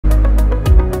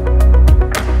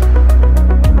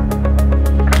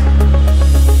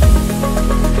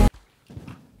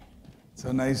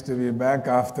nice to be back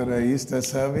after a Easter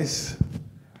service.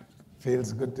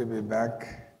 Feels good to be back.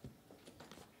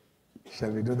 Shall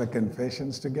we do the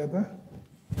confessions together?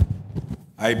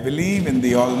 I believe in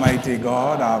the Almighty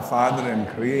God, our Father and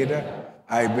Creator.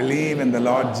 I believe in the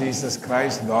Lord Jesus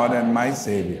Christ, God and my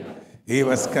Savior. He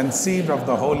was conceived of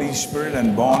the Holy Spirit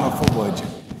and born of a virgin.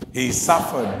 He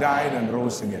suffered, died, and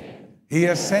rose again. He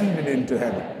ascended into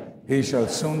heaven. He shall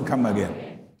soon come again.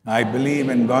 I believe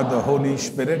in God the Holy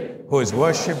Spirit, who is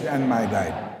worshipped and my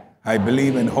guide. I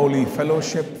believe in holy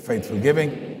fellowship, faithful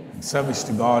giving, and service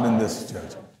to God in this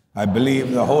church. I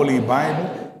believe the Holy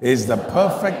Bible is the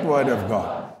perfect Word of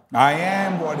God. I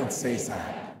am what it says I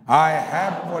am. I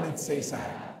have what it says I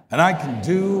am. And I can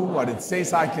do what it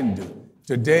says I can do.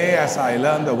 Today, as I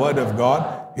learn the Word of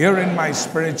God, here in my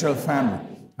spiritual family,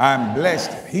 I am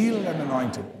blessed, healed, and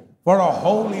anointed for a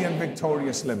holy and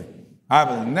victorious living. I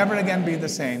will never again be the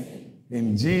same.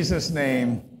 In Jesus'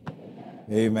 name,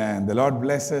 amen. The Lord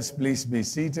bless us. Please be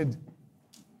seated.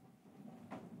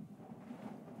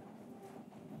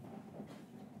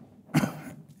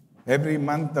 Every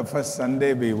month, the first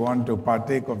Sunday, we want to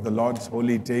partake of the Lord's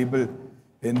holy table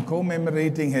in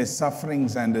commemorating his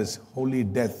sufferings and his holy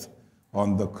death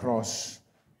on the cross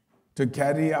to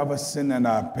carry our sin and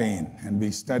our pain. And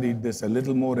we studied this a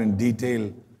little more in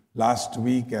detail last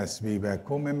week as we were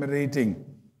commemorating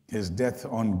his death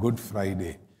on Good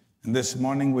Friday. And this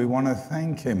morning we want to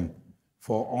thank him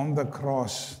for on the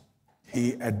cross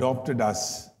he adopted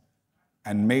us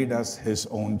and made us his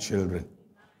own children.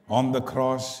 On the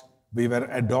cross we were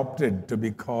adopted to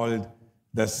be called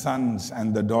the sons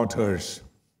and the daughters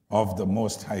of the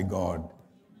Most High God.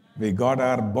 We got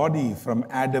our body from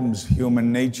Adam's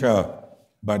human nature,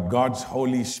 but God's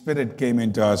Holy Spirit came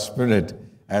into our spirit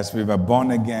as we were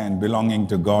born again, belonging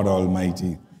to God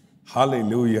Almighty.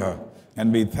 Hallelujah.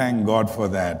 And we thank God for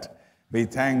that. We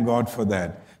thank God for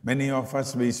that. Many of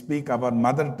us, we speak our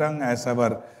mother tongue as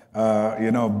our,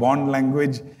 born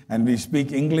language, and we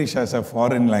speak English as a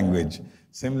foreign language.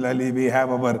 Similarly, we have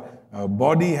our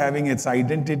body having its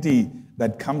identity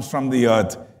that comes from the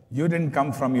earth. You didn't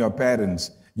come from your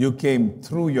parents. You came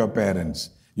through your parents.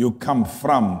 You come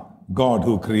from God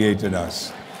who created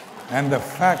us. And the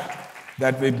fact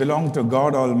that we belong to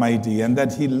God Almighty and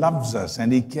that he loves us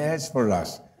and he cares for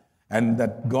us and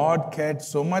that God cared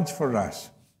so much for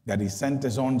us that he sent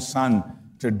his own son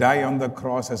to die on the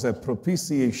cross as a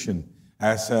propitiation,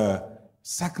 as a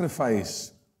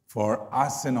sacrifice for our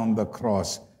sin on the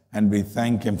cross. And we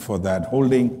thank him for that,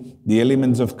 holding the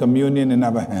elements of communion in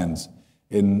our hands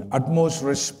in utmost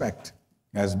respect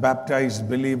as baptized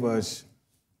believers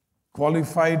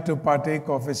qualified to partake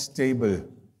of his table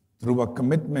through a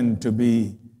commitment to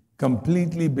be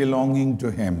completely belonging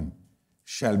to him.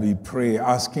 Shall we pray,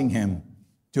 asking him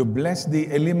to bless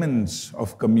the elements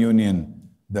of communion,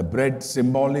 the bread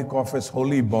symbolic of his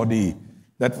holy body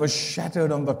that was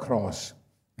shattered on the cross,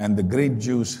 and the grape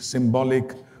juice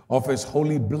symbolic of his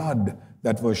holy blood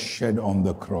that was shed on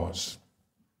the cross.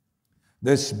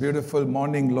 This beautiful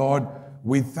morning, Lord,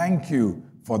 we thank you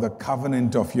for the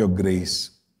covenant of your grace,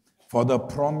 for the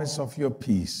promise of your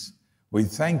peace. We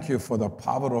thank you for the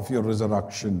power of your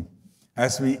resurrection.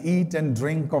 As we eat and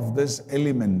drink of these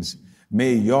elements,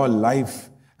 may your life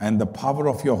and the power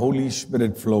of your Holy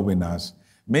Spirit flow in us.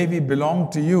 May we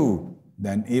belong to you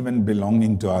than even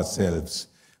belonging to ourselves.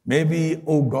 May we,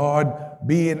 O God,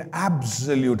 be in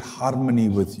absolute harmony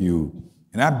with you,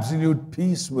 in absolute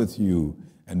peace with you,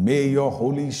 and may your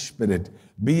Holy Spirit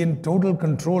be in total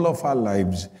control of our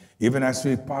lives, even as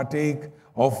we partake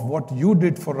of what you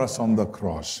did for us on the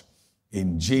cross.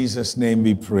 In Jesus' name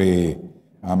we pray.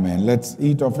 Amen. Let's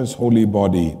eat of his holy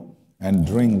body and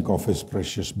drink of his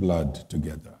precious blood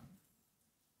together.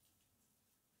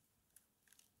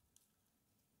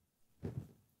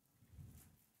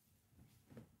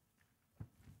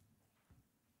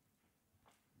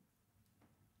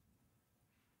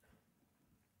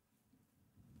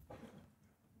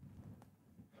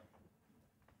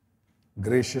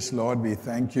 Gracious Lord, we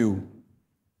thank you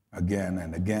again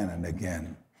and again and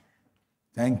again.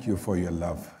 Thank you for your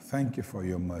love. Thank you for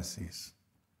your mercies.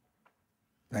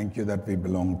 Thank you that we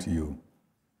belong to you.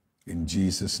 In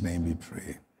Jesus' name we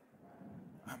pray.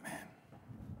 Amen.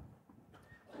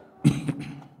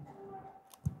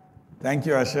 Thank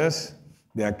you, ushers.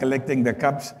 They are collecting the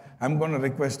cups. I'm going to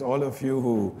request all of you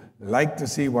who like to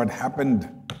see what happened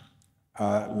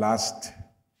last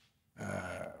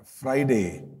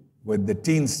Friday with the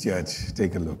Teens Church.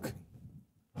 Take a look.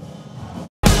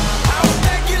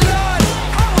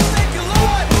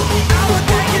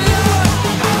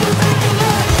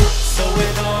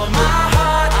 With all my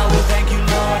heart, I will thank you,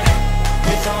 Lord.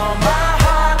 With all my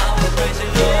heart, I will praise you,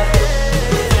 Lord.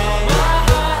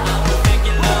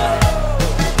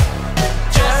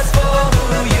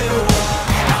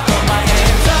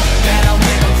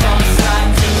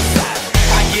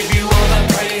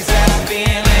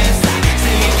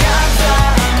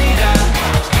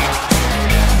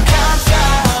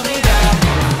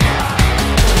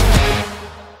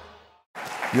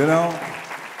 You know,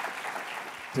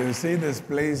 to see this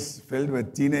place filled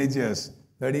with teenagers,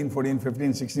 13, 14,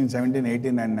 15, 16, 17,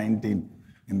 18, and 19,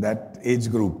 in that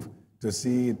age group, to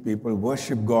see people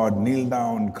worship God, kneel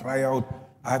down, cry out,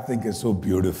 I think is so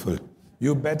beautiful.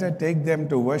 You better take them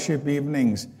to worship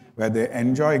evenings where they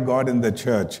enjoy God in the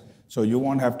church, so you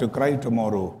won't have to cry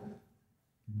tomorrow,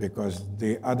 because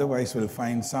they otherwise will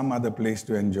find some other place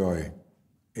to enjoy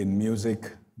in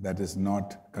music that is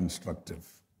not constructive.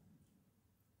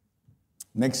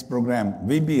 Next program,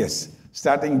 VBS,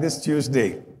 starting this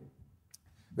Tuesday.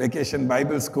 Vacation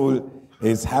Bible School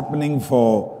is happening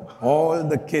for all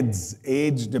the kids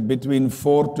aged between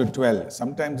 4 to 12.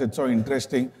 Sometimes it's so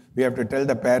interesting, we have to tell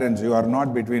the parents, you are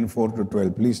not between 4 to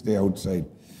 12, please stay outside.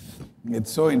 It's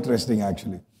so interesting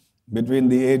actually. Between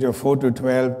the age of 4 to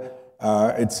 12,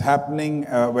 it's happening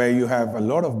where you have a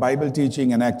lot of Bible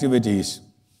teaching and activities.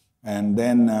 And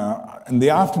then in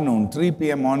the afternoon, 3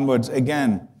 p.m. onwards,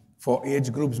 again, for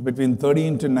age groups between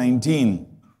 13 to 19.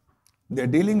 They're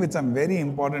dealing with some very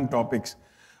important topics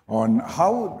on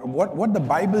what the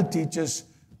Bible teaches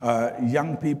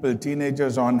young people,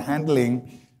 teenagers, on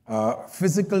handling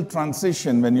physical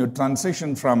transition when you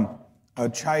transition from a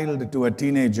child to a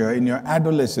teenager in your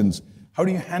adolescence. How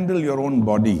do you handle your own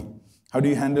body? How do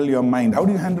you handle your mind? How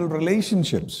do you handle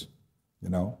relationships? You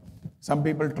know, some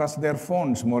people trust their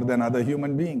phones more than other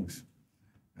human beings.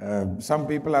 Some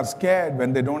people are scared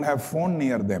when they don't have phone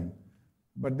near them,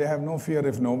 but they have no fear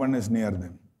if no one is near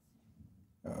them.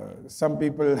 Some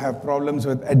people have problems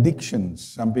with addictions.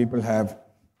 Some people have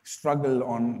struggle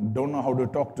on, don't know how to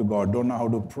talk to God, don't know how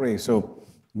to pray. So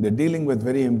they're dealing with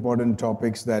very important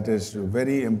topics that is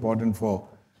very important for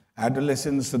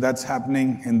adolescents. So that's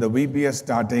happening in the VBS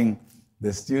starting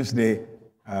this Tuesday.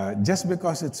 Just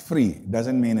because it's free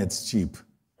doesn't mean it's cheap.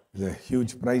 There's a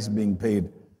huge price being paid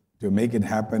to make it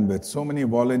happen, with so many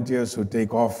volunteers who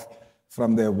take off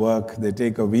from their work. They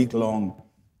take a week-long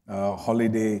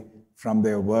holiday from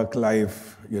their work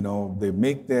life. You know, they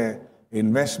make their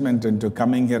investment into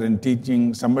coming here and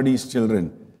teaching somebody's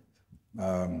children,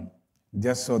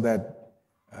 just so that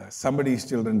somebody's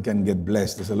children can get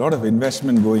blessed. There's a lot of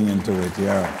investment going into it,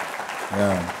 yeah.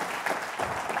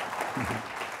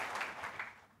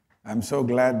 I'm so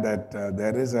glad that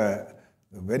there is a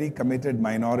very committed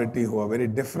minority who are very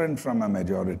different from a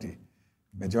majority.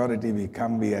 Majority, we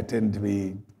come, we attend,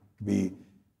 we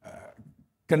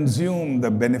consume the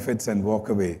benefits and walk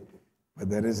away. But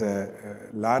there is a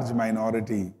large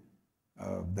minority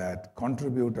that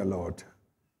contribute a lot,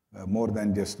 more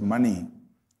than just money.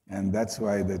 And that's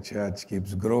why the church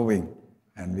keeps growing.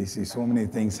 And we see so many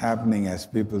things happening as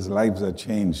people's lives are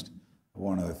changed. I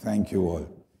want to thank you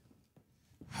all.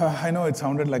 I know it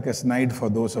sounded like a snide for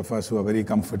those of us who are very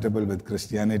comfortable with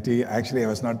Christianity. Actually, I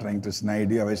was not trying to snide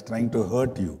you. I was trying to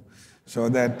hurt you so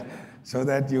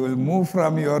that you will move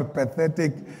from your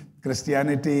pathetic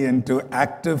Christianity into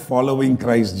active following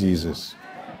Christ Jesus.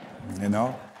 You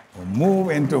know, move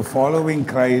into following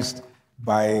Christ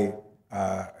by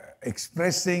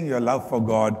expressing your love for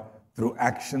God through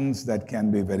actions that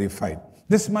can be verified.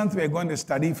 This month, we are going to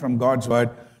study from God's Word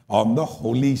on the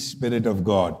Holy Spirit of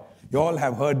God. You all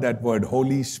have heard that word,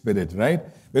 Holy Spirit, right?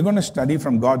 We're going to study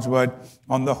from God's Word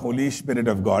on the Holy Spirit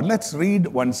of God. Let's read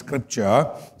one scripture,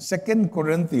 2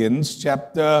 Corinthians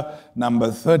chapter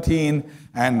number 13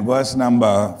 and verse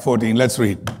number 14. Let's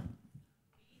read.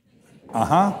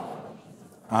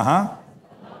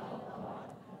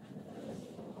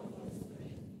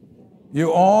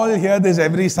 You all hear this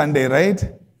every Sunday, right?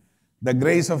 The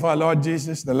grace of our Lord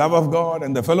Jesus, the love of God,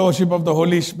 and the fellowship of the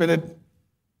Holy Spirit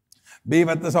be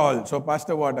with us all. So,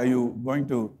 Pastor, what are you going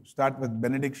to start with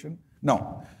benediction?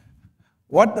 No.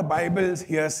 What the Bible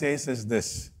here says is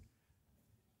this.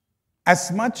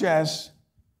 As much as,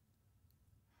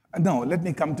 no, let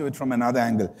me come to it from another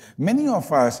angle. Many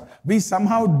of us, we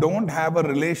somehow don't have a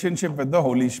relationship with the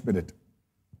Holy Spirit.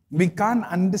 We can't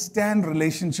understand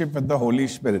relationship with the Holy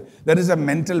Spirit. There is a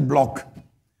mental block.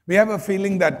 We have a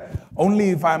feeling that only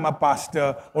if I'm a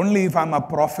pastor, only if I'm a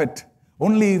prophet,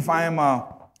 only if I am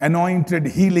a anointed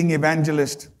healing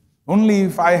evangelist, only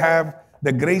if I have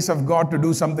the grace of God to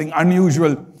do something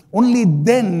unusual, only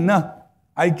then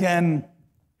I can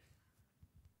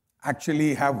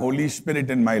actually have Holy Spirit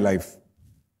in my life.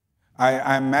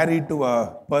 I am married to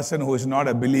a person who is not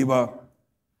a believer.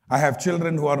 I have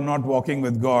children who are not walking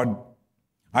with God.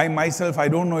 I myself, I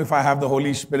don't know if I have the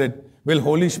Holy Spirit. Will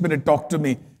Holy Spirit talk to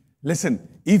me? Listen,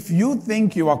 if you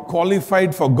think you are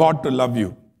qualified for God to love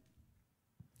you,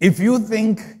 if you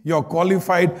think you're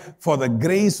qualified for the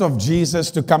grace of Jesus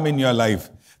to come in your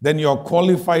life, then you're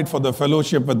qualified for the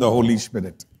fellowship with the Holy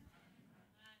Spirit.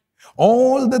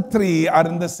 All the three are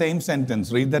in the same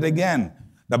sentence. Read that again.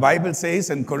 The Bible says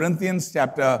in Corinthians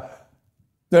chapter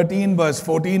 13 verse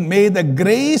 14, may the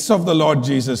grace of the Lord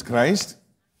Jesus Christ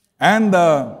and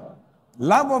the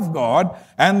love of God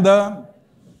and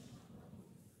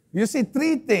you see,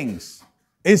 three things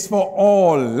is for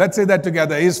all. Let's say that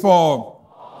together. Is for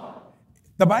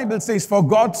the Bible says, for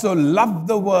God so loved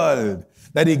the world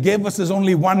that he gave us his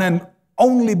only one and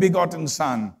only begotten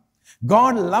Son.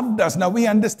 God loved us. Now we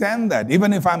understand that.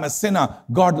 Even if I'm a sinner,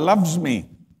 God loves me.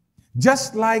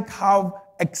 Just like how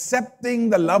accepting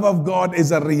the love of God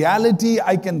is a reality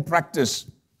I can practice.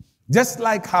 Just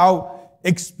like how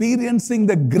experiencing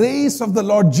the grace of the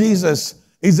Lord Jesus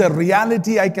is a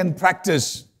reality I can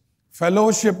practice.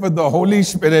 Fellowship with the Holy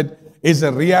Spirit is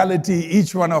a reality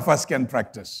each one of us can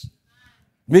practice.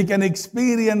 We can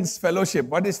experience fellowship.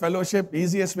 What is fellowship?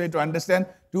 Easiest way to understand,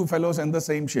 two fellows in the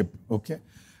same ship. Okay?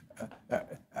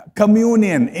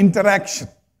 Communion, interaction.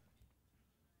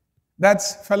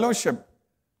 That's fellowship.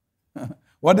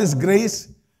 What is grace?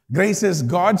 Grace is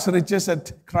God's riches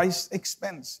at Christ's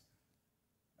expense.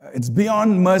 It's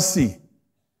beyond mercy.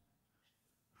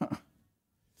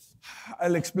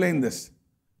 I'll explain this.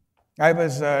 I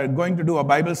was going to do a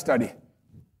Bible study.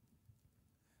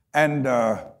 And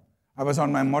I was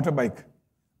on my motorbike.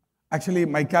 Actually,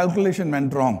 my calculation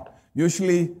went wrong.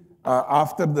 Usually,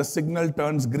 after the signal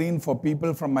turns green for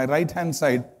people from my right-hand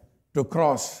side to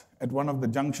cross at one of the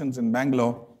junctions in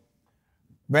Bangalore,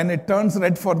 when it turns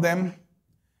red for them,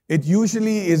 it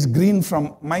usually is green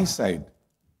from my side.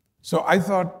 So I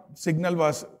thought signal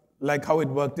was like how it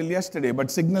worked till yesterday,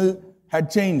 but signal had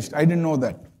changed. I didn't know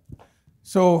that.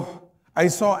 So I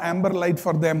saw amber light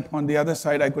for them on the other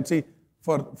side. I could see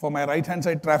for my right-hand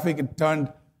side traffic, it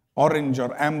turned orange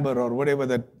or amber or whatever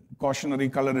that cautionary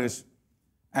color is.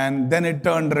 And then it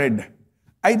turned red.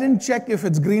 I didn't check if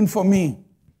it's green for me,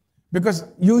 because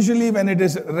usually when it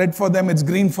is red for them, it's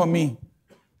green for me.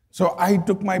 So I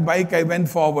took my bike, I went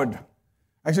forward.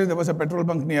 Actually, there was a petrol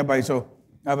bunk nearby, so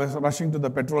I was rushing to the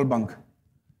petrol bunk.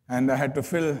 And I had to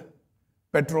fill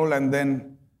petrol and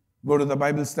then go to the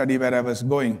Bible study where I was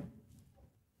going.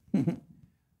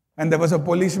 And there was a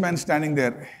policeman standing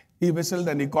there. He whistled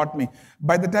and he caught me.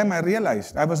 By the time I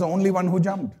realized, I was the only one who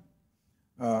jumped.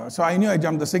 So I knew I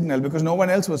jumped the signal because no one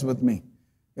else was with me.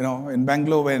 You know, in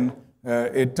Bangalore, when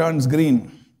it turns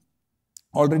green,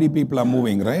 already people are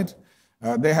moving, right?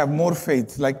 They have more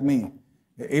faith like me.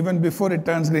 Even before it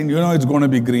turns green, you know it's going to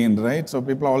be green, right? So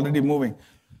people are already moving.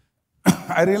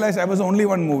 I realized I was the only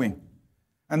one moving.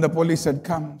 And the police said,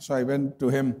 come. So I went to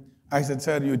him. I said,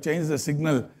 sir, you changed the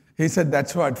signal. He said,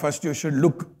 that's what. First you should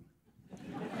look.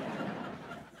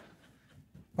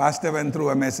 Pastor went through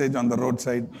a message on the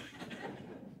roadside.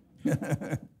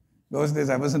 Those days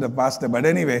I wasn't a pastor. But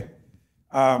anyway,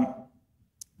 I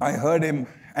heard him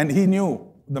and he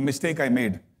knew the mistake I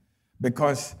made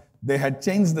because they had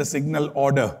changed the signal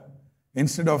order.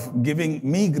 Instead of giving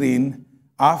me green,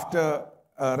 after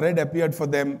red appeared for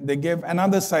them, they gave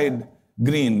another side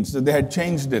green. So they had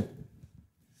changed it.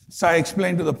 So I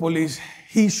explained to the police,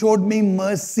 he showed me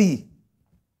mercy.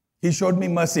 He showed me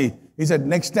mercy. He said,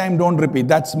 next time don't repeat.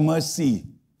 That's mercy.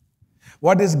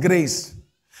 What is grace?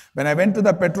 When I went to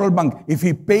the petrol bunk, if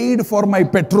he paid for my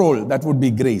petrol, that would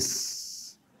be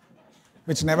grace.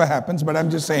 Which never happens, but I'm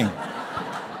just saying.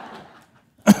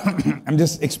 I'm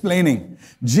just explaining.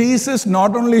 Jesus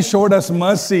not only showed us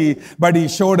mercy, but he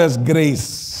showed us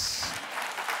grace.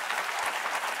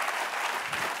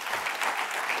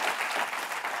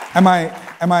 Am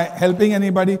I helping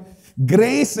anybody?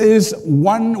 Grace is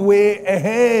one way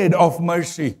ahead of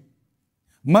mercy.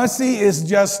 Mercy is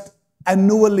just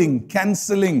annulling,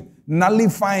 cancelling,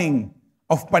 nullifying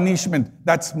of punishment.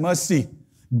 That's mercy.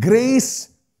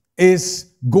 Grace is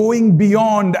going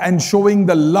beyond and showing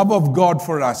the love of God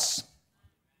for us.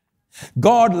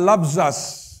 God loves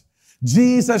us.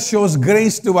 Jesus shows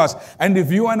grace to us. And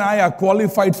if you and I are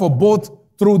qualified for both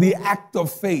through the act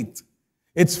of faith,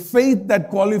 it's faith that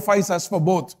qualifies us for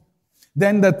both.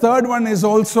 Then the third one is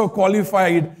also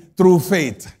qualified through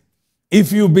faith.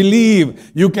 If you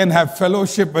believe, you can have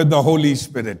fellowship with the Holy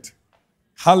Spirit.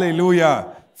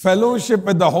 Hallelujah. Fellowship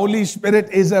with the Holy Spirit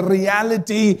is a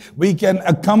reality we can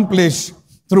accomplish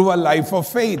through a life of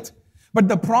faith. But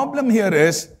the problem here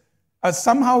is,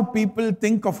 somehow people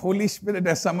think of Holy Spirit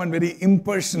as someone very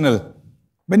impersonal.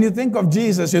 When you think of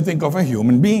Jesus, you think of a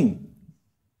human being.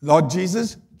 Lord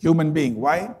Jesus, human being.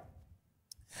 Why?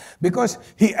 Because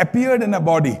he appeared in a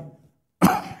body.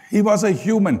 He was a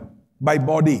human by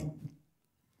body.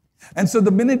 And so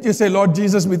the minute you say Lord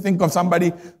Jesus, we think of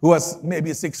somebody who was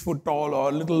maybe 6 foot tall or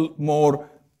a little more,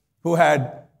 who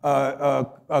had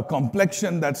a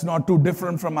complexion that's not too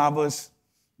different from ours,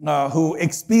 who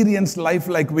experience life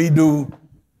like we do.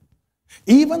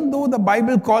 Even though the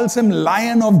Bible calls him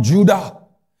Lion of Judah,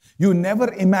 you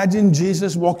never imagine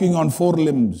Jesus walking on 4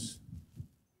 limbs.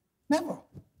 Never.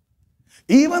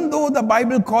 Even though the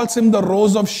Bible calls him the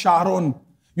Rose of Sharon,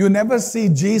 you never see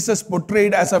Jesus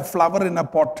portrayed as a flower in a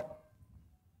pot.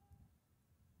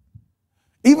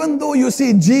 Even though you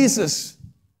see Jesus,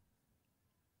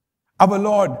 our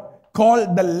Lord,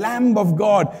 called the Lamb of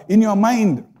God in your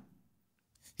mind,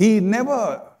 he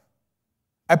never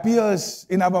appears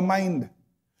in our mind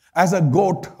as a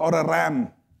goat or a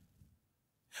ram,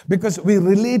 because we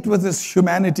relate with his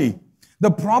humanity. The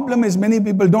problem is many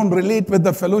people don't relate with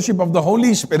the fellowship of the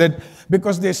Holy Spirit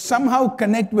because they somehow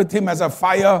connect with him as a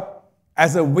fire,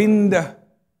 as a wind.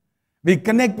 We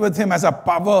connect with him as a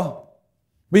power.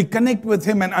 We connect with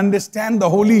him and understand the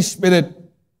Holy Spirit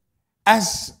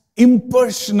as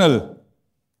impersonal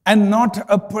and not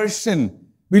a person.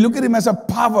 We look at him as a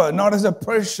power, not as a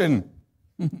person.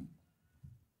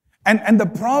 And the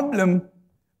problem,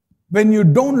 when you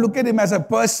don't look at him as a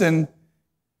person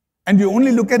and you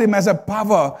only look at him as a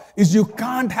power, is you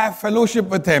can't have fellowship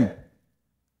with him.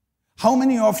 How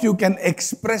many of you can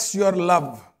express your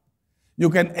love? You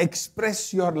can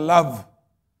express your love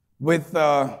with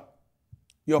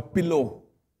your pillow.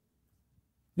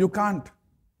 You can't.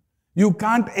 You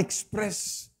can't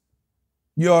express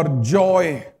your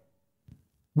joy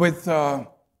with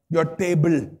your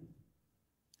table.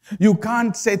 You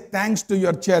can't say thanks to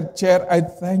your chair. Chair, I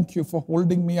thank you for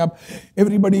holding me up.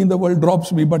 Everybody in the world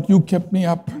drops me, but you kept me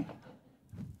up.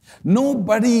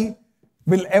 Nobody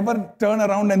will ever turn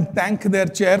around and thank their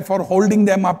chair for holding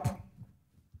them up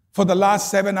for the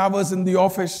last 7 hours in the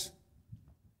office.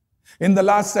 In the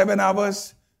last 7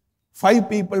 hours, 5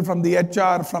 people from the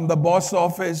HR, from the boss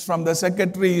office, from the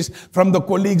secretaries, from the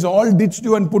colleagues, all ditched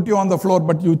you and put you on the floor.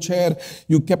 But you, chair,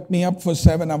 you kept me up for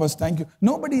 7 hours. Thank you.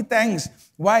 Nobody thanks.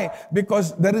 Why?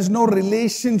 Because there is no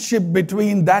relationship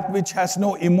between that which has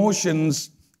no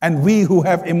emotions and we who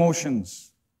have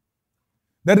emotions.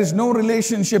 There is no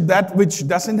relationship, that which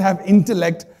doesn't have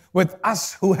intellect, with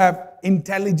us who have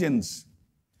intelligence.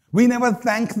 We never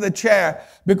thank the chair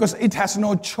because it has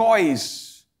no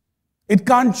choice. It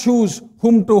can't choose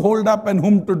whom to hold up and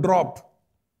whom to drop.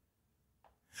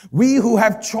 We who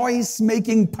have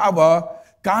choice-making power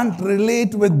can't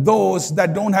relate with those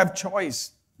that don't have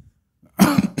choice.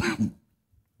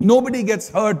 Nobody gets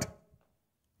hurt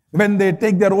when they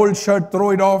take their old shirt,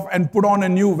 throw it off, and put on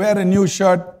wear a new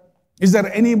shirt. Is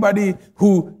there anybody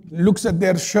who looks at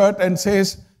their shirt and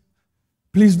says,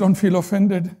 please don't feel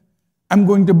offended, I'm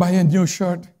going to buy a new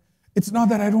shirt? It's not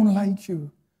that I don't like you.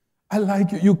 I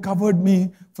like you. You covered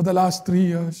me for the last 3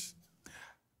 years.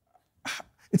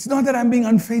 It's not that I'm being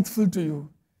unfaithful to you.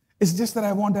 It's just that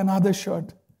I want another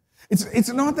shirt.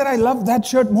 It's not that I love that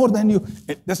shirt more than you.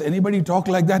 Does anybody talk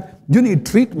like that? You need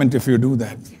treatment if you do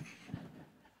that.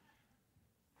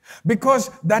 Because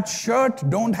that shirt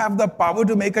don't have the power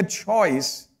to make a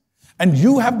choice, and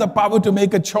you have the power to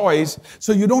make a choice,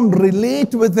 so you don't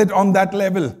relate with it on that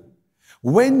level.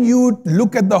 When you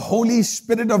look at the Holy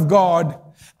Spirit of God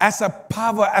as a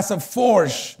power, as a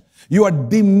force, you are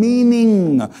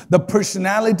demeaning the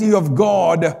personality of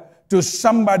God to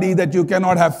somebody that you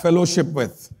cannot have fellowship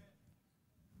with.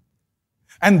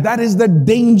 And that is the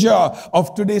danger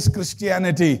of today's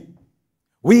Christianity.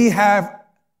 We have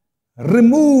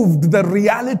removed the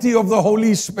reality of the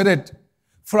Holy Spirit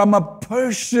from a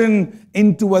person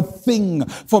into a thing.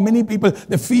 For many people,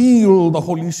 they feel the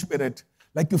Holy Spirit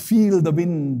like you feel the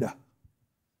wind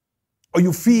or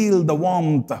you feel the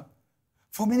warmth.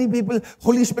 For many people,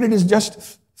 Holy Spirit is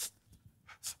just,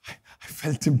 I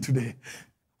felt him today.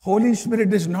 Holy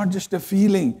Spirit is not just a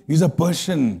feeling, he's a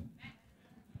person.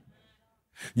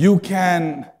 You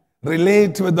can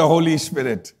relate with the Holy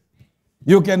Spirit.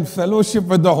 You can fellowship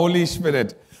with the Holy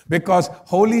Spirit, because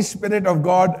Holy Spirit of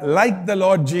God, like the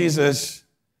Lord Jesus,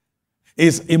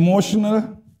 is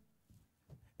emotional,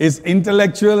 is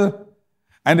intellectual,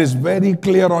 and is very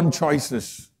clear on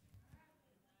choices.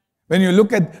 When you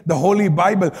look at the Holy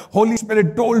Bible, Holy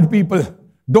Spirit told people,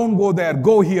 don't go there,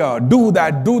 go here, do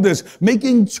that, do this,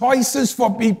 making choices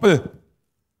for people.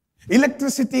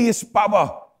 Electricity is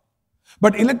power,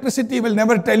 but electricity will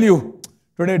never tell you,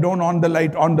 today don't on the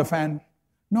light, on the fan.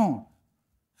 No,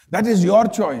 that is your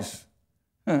choice.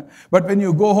 But when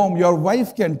you go home, your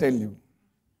wife can tell you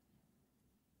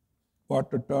what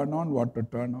to turn on, what to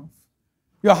turn off.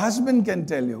 Your husband can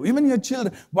tell you, even your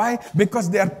children. Why? Because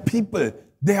they are people.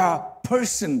 They are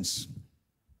persons.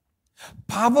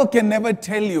 Power can never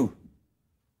tell you.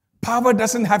 Power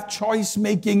doesn't have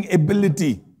choice-making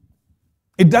ability.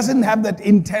 It doesn't have that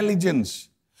intelligence.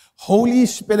 Holy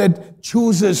Spirit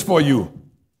chooses for you.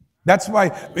 That's why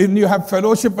when you have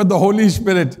fellowship with the Holy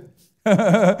Spirit,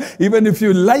 even if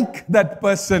you like that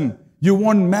person, you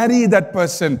won't marry that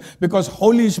person because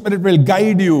Holy Spirit will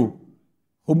guide you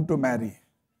whom to marry.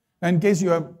 In case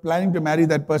you are planning to marry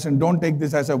that person, don't take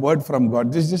this as a word from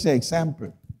God. This is just an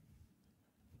example.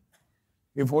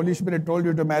 If Holy Spirit told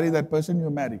you to marry that person,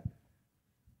 you marry.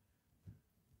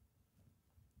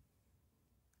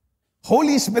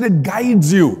 Holy Spirit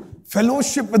guides you.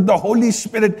 Fellowship with the Holy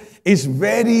Spirit is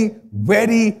very,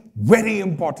 very, very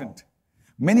important.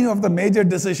 Many of the major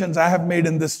decisions I have made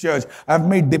in this church, I have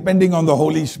made depending on the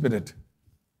Holy Spirit.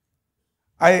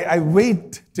 I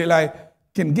wait till I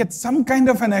can get some kind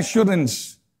of an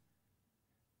assurance.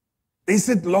 Is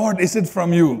it, Lord, is it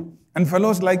from you? And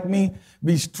fellows like me,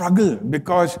 we struggle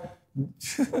because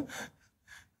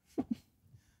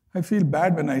I feel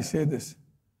bad when I say this.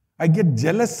 I get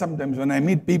jealous sometimes when I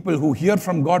meet people who hear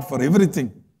from God for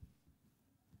everything.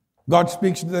 God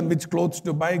speaks to them which clothes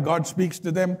to buy. God speaks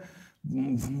to them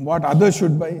what others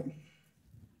should buy.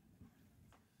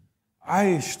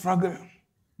 I struggle.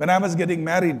 When I was getting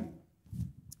married,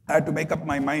 I had to make up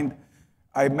my mind.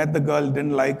 I met the girl,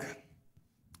 didn't like,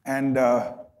 and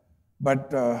it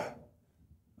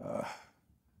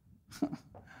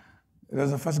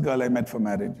was the first girl I met for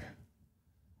marriage.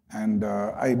 And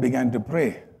I began to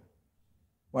pray.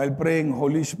 While praying,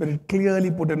 Holy Spirit clearly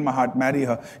put in my heart, marry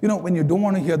her. You know, when you don't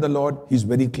want to hear the Lord, He's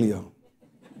very clear.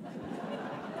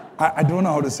 I don't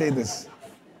know how to say this.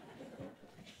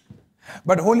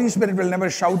 But Holy Spirit will never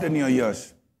shout in your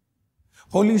ears.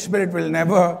 Holy Spirit will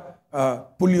never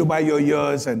pull you by your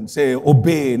ears and say,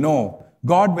 obey. No.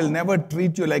 God will never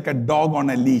treat you like a dog on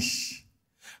a leash.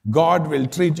 God will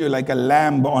treat you like a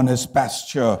lamb on his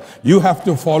pasture. You have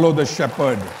to follow the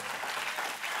shepherd.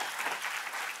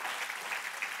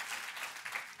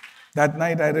 That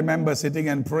night I remember sitting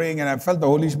and praying, and I felt the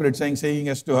Holy Spirit saying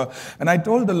yes to her. And I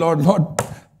told the Lord,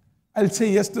 I'll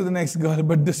say yes to the next girl,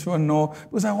 but this one no.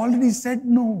 Because I already said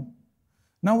no.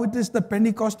 Now it is the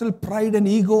Pentecostal pride and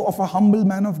ego of a humble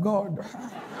man of God.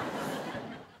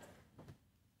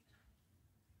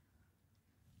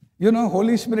 You know,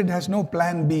 Holy Spirit has no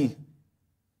plan B.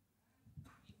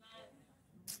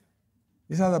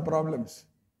 These are the problems.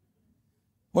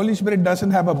 Holy Spirit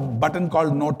doesn't have a button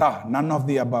called nota, none of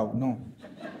the above, no.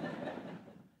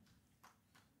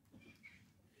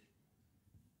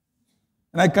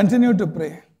 And I continued to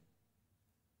pray.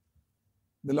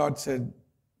 The Lord said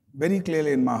very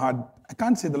clearly in my heart, I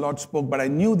can't say the Lord spoke, but I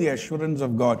knew the assurance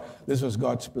of God. This was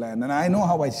God's plan. And I know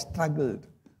how I struggled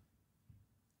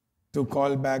to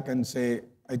call back and say,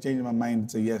 I changed my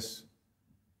mind, say yes.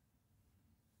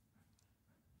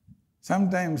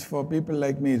 Sometimes for people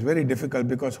like me, it's very difficult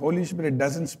because Holy Spirit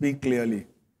doesn't speak clearly. You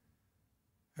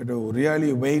have to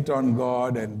really wait on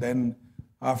God, and then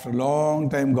after a long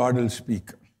time, God will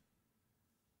speak.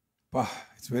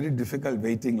 It's very difficult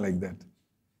waiting like that.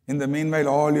 In the meanwhile,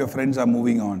 all your friends are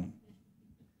moving on.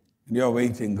 And you're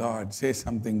waiting, God, say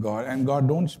something, God. And God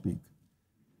don't speak.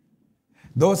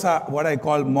 Those are what I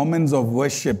call moments of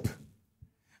worship,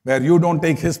 where you don't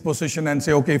take his position and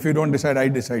say, okay, if you don't decide, I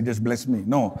decide, just bless me.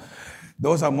 No.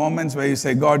 Those are moments where you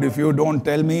say, God, if you don't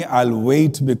tell me, I'll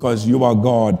wait because you are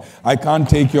God. I can't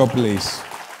take your place.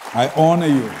 I honor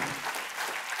you.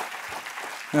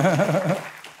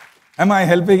 Am I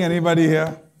helping anybody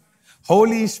here?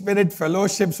 Holy Spirit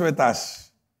fellowships with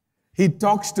us. He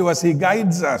talks to us. He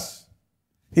guides us.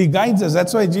 He guides us.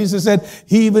 That's why Jesus said,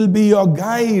 He will be your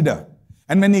guide.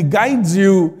 And when He guides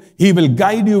you, He will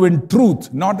guide you in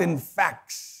truth, not in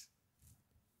facts.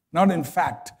 Not in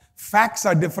fact. Facts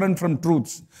are different from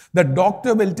truths. The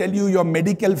doctor will tell you your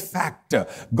medical fact.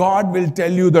 God will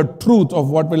tell you the truth of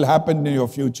what will happen in your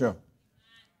future.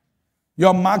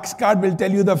 Your marks card will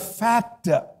tell you the fact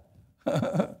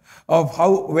of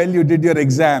how well you did your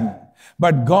exam.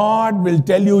 But God will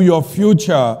tell you your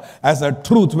future as a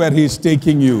truth where He is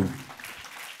taking you.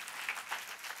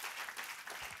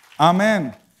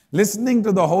 Amen. Listening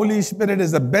to the Holy Spirit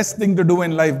is the best thing to do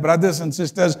in life. Brothers and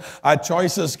sisters, our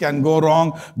choices can go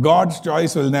wrong. God's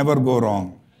choice will never go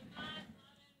wrong.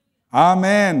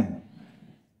 Amen.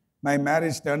 My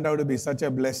marriage turned out to be such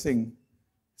a blessing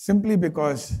simply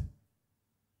because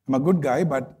I'm a good guy,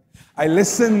 but I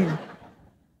listen.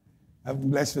 I'm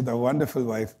blessed with a wonderful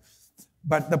wife.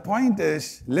 But the point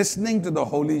is, listening to the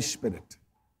Holy Spirit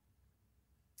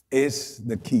is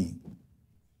the key.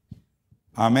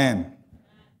 Amen.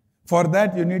 For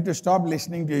that, you need to stop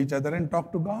listening to each other and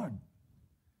talk to God.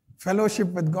 Fellowship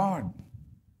with God.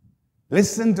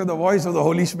 Listen to the voice of the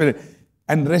Holy Spirit.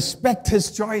 and respect his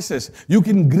choices. You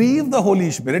can grieve the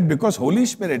Holy Spirit because Holy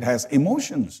Spirit has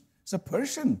emotions. It's a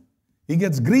person. He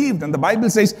gets grieved, and the Bible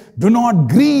says, do not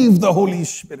grieve the Holy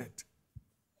Spirit.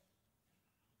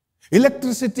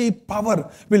 Electricity,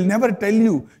 power will never tell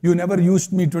you, you never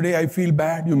used me today, I feel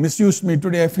bad. You misused me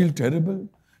today, I feel terrible.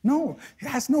 No, it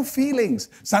has no feelings.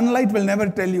 Sunlight will never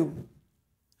tell you,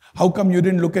 how come you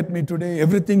didn't look at me today?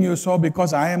 Everything you saw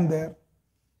because I am there.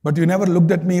 But you never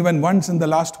looked at me even once in the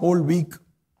last whole week.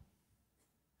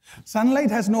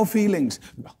 Sunlight has no feelings.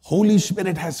 Holy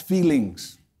Spirit has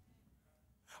feelings.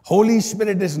 Holy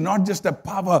Spirit is not just a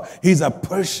power, he's a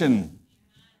person.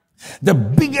 The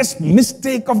biggest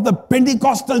mistake of the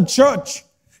Pentecostal church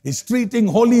is treating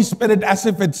Holy Spirit as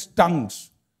if it's tongues.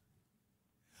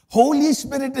 Holy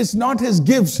Spirit is not his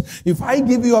gifts. If I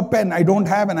give you a pen, I don't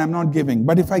have and I'm not giving.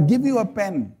 But if I give you a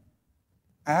pen,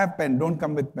 I have pen, don't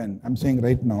come with pen. I'm saying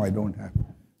right now I don't have.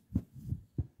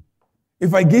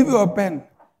 If I give you a pen,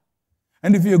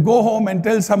 and if you go home and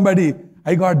tell somebody,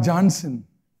 I got Johnson.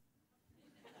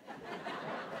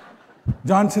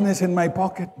 Johnson is in my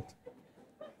pocket.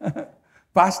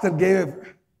 Pastor gave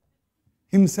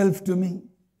himself to me.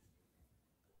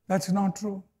 That's not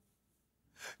true.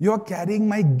 You're carrying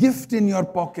my gift in your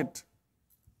pocket.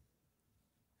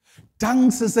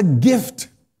 Tongues is a gift.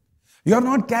 You're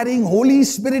not carrying Holy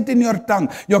Spirit in your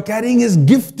tongue. You're carrying his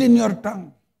gift in your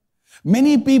tongue.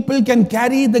 Many people can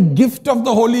carry the gift of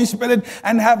the Holy Spirit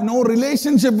and have no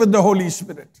relationship with the Holy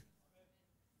Spirit.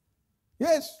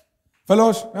 Yes.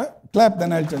 Fellows, clap,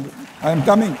 then I'll tell you. I am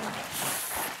coming.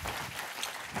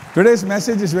 Today's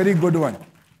message is a very good one.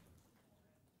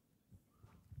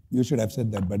 You should have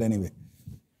said that, but anyway.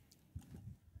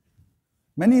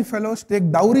 Many fellows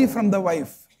take dowry from the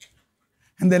wife.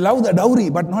 And they love the dowry,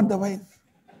 but not the wife.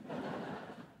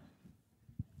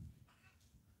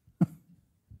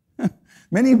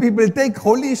 Many people take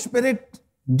Holy Spirit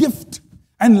gift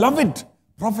and love it.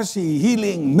 Prophecy,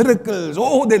 healing, miracles.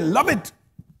 Oh, they love it.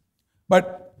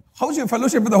 But how's your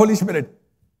fellowship with the Holy Spirit?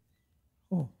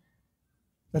 Oh,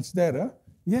 that's there, huh?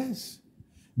 Yes.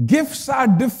 Gifts are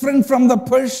different from the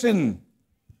person.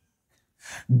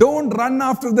 Don't run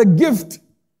after the gift.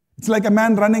 It's like a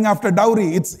man running after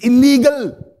dowry. It's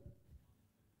illegal.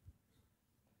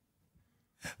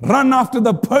 Run after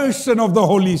the person of the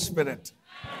Holy Spirit.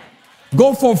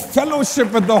 Go for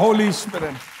fellowship with the Holy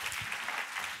Spirit.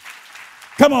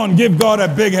 Come on, give God a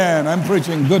big hand. I'm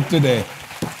preaching good today.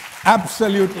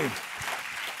 Absolutely.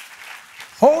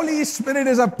 Holy Spirit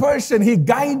is a person. He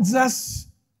guides us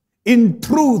in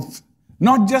truth,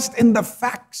 not just in the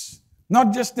facts,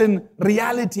 not just in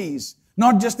realities,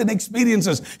 not just in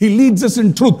experiences. He leads us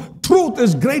in truth. Truth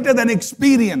is greater than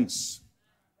experience.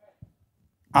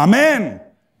 Amen.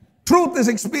 Truth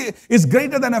is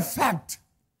greater than a fact.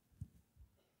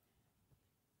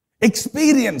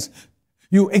 Experience.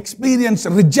 You experience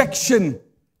rejection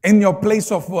in your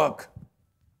place of work.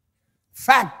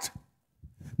 Fact.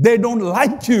 They don't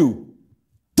like you.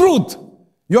 Truth.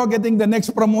 You're getting the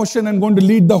next promotion and going to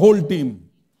lead the whole team.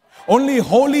 Only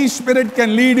Holy Spirit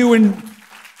can lead you in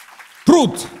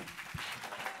truth.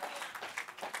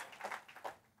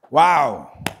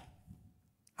 Wow.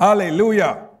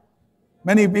 Hallelujah.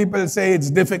 Many people say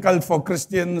it's difficult for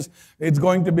Christians. It's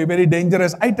going to be very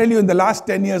dangerous. I tell you, in the last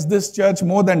 10 years, this church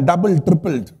more than doubled,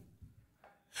 tripled.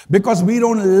 Because we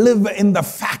don't live in the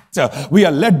fact. We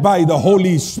are led by the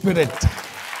Holy Spirit.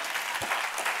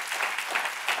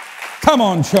 Come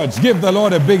on, church. Give the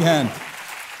Lord a big hand.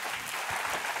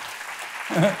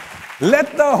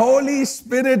 Let the Holy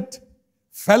Spirit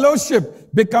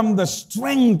fellowship become the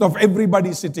strength of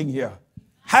everybody sitting here.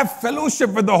 Have fellowship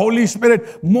with the Holy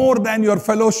Spirit more than your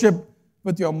fellowship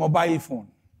with your mobile phone.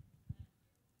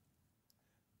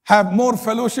 Have more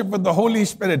fellowship with the Holy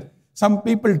Spirit. Some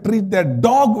people treat their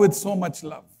dog with so much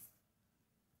love.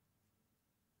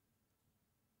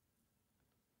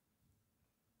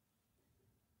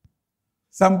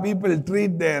 Some people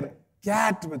treat their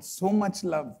cat with so much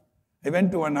love. I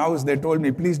went to an house, they told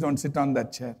me, please don't sit on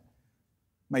that chair.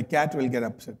 My cat will get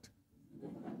upset.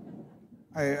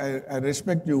 I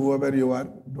respect you, whoever you are.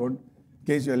 Don't, in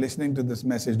case you're listening to this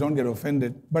message, don't get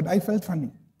offended. But I felt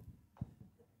funny.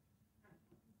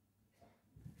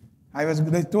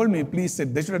 They told me, please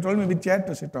sit. They should have told me which chair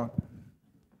to sit on.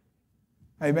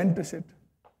 I went to sit.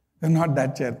 Not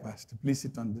that chair, Pastor. Please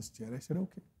sit on this chair. I said,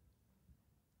 okay.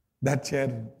 That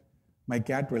chair, my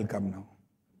cat will come now.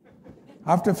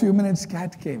 After a few minutes,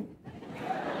 cat came.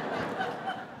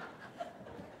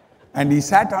 And he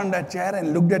sat on that chair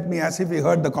and looked at me as if he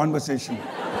heard the conversation.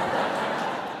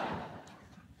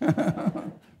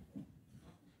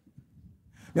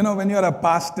 You know, when you're a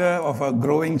pastor of a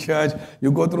growing church,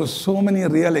 you go through so many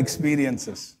real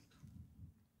experiences.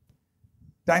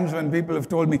 Times when people have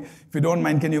told me, if you don't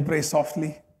mind, can you pray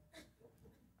softly?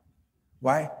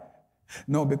 Why?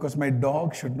 No, because my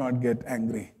dog should not get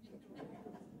angry.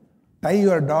 Tie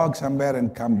your dog somewhere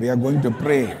and come. We are going to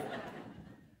pray.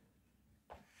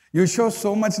 You show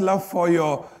so much love for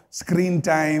your screen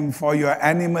time, for your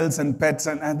animals and pets,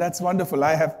 and that's wonderful.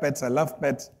 I have pets. I love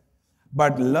pets.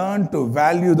 But learn to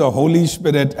value the Holy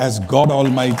Spirit as God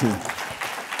Almighty.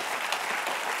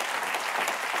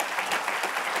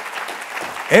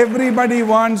 Everybody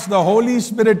wants the Holy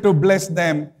Spirit to bless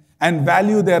them and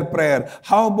value their prayer.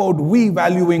 How about we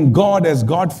valuing God as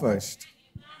God first?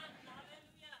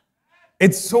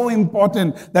 It's so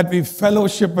important that we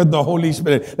fellowship with the Holy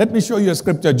Spirit. Let me show you a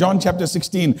scripture. John chapter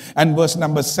 16 and verse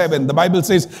number 7. The Bible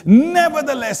says,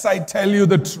 nevertheless, I tell you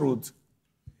the truth.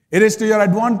 It is to your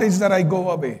advantage that I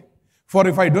go away. For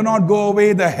if I do not go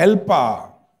away, the helper.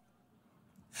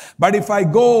 But if I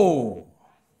go,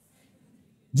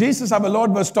 Jesus, our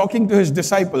Lord, was talking to his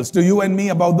disciples, to you and me,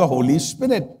 about the Holy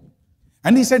Spirit.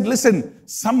 And he said, listen,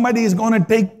 somebody is going to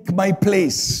take my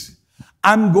place.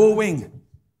 I'm going.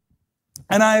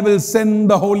 And I will send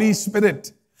the Holy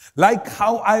Spirit. Like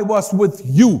how I was with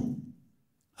you.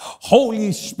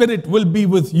 Holy Spirit will be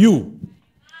with you.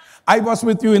 I was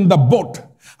with you in the boat.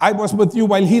 I was with you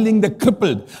while healing the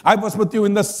crippled. I was with you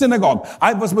in the synagogue.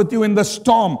 I was with you in the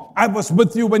storm. I was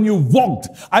with you when you walked.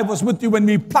 I was with you when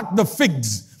we plucked the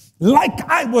figs. Like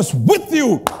I was with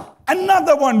you,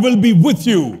 another one will be with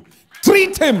you.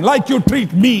 Treat him like you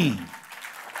treat me.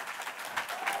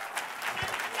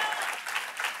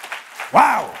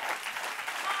 Wow.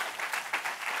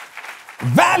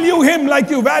 Value him like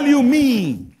you value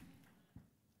me.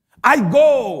 I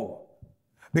go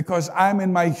because I'm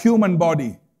in my human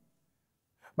body.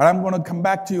 But I'm going to come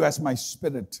back to you as my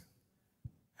spirit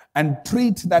and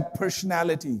treat that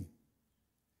personality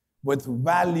with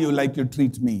value like you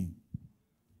treat me.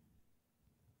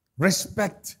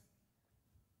 Respect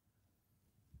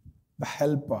the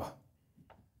helper.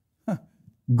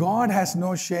 God has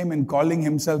no shame in calling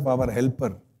himself our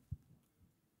helper.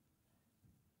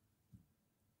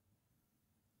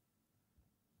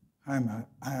 I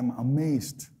am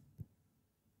amazed.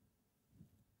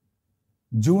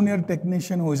 Junior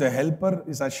technician who is a helper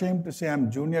is ashamed to say I'm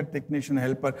junior technician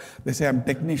helper. They say I'm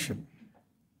technician.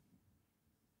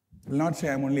 Will not say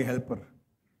I'm only helper.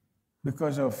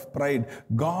 Because of pride.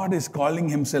 God is calling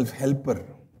himself helper.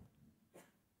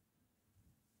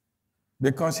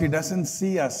 Because he doesn't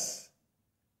see us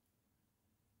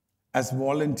as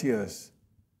volunteers,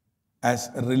 as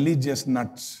religious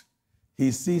nuts.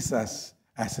 He sees us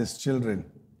as his children.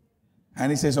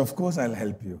 And he says, of course I'll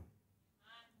help you.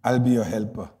 I'll be your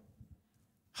helper.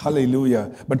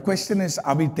 Hallelujah. But question is,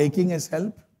 are we taking his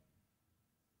help?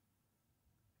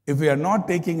 If we are not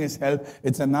taking his help,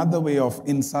 it's another way of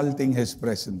insulting his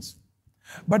presence.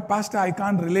 But Pastor, I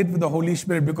can't relate with the Holy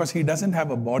Spirit because he doesn't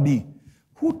have a body.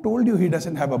 Who told you he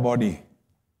doesn't have a body?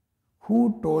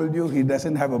 Who told you he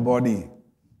doesn't have a body?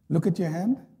 Look at your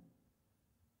hand.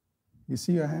 You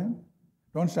see your hand?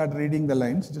 Don't start reading the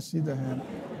lines, just see the hand.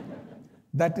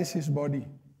 That is his body.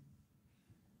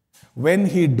 When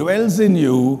he dwells in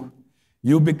you,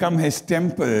 you become his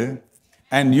temple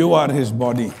and you are his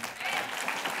body.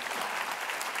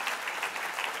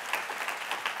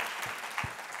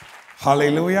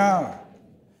 Hallelujah.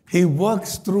 He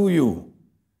works through you.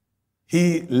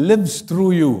 He lives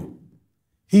through you.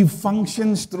 He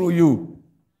functions through you.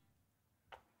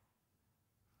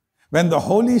 When the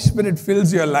Holy Spirit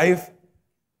fills your life,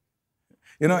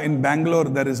 you know, in Bangalore,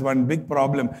 there is one big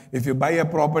problem. If you buy a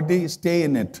property, stay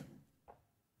in it.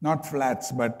 Not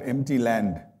flats, but empty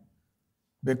land.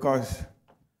 Because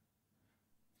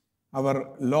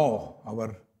our law,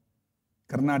 our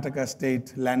Karnataka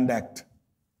State Land Act,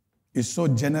 is so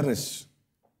generous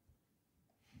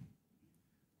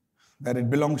that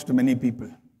it belongs to many people.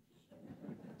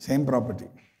 Same property.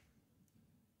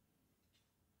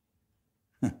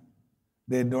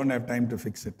 They don't have time to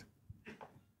fix it.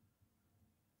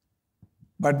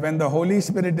 But when the Holy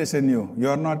Spirit is in you, you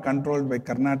are not controlled by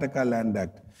Karnataka Land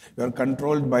Act. You are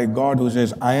controlled by God who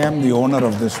says, I am the owner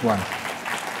of this one.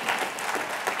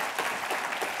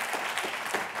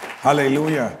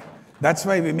 Hallelujah. That's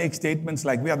why we make statements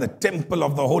like we are the temple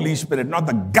of the Holy Spirit, not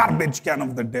the garbage can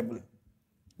of the devil.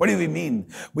 What do we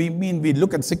mean? We mean we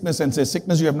look at sickness and say,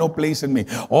 sickness, you have no place in me.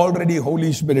 Already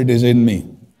Holy Spirit is in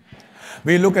me.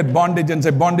 We look at bondage and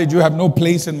say, bondage, you have no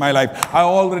place in my life. I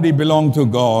already belong to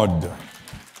God.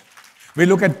 We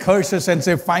look at curses and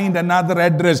say, find another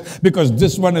address because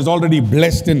this one is already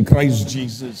blessed in Christ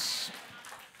Jesus.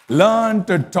 Learn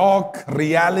to talk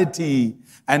reality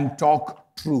and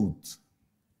talk truth.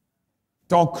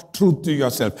 Talk truth to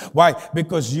yourself. Why?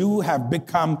 Because you have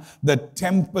become the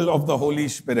temple of the Holy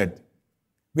Spirit.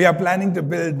 We are planning to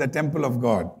build the temple of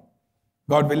God.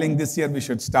 God willing, this year we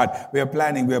should start. We are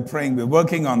planning, we are praying, we are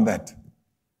working on that.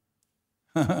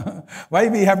 Why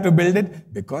we have to build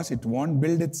it? Because it won't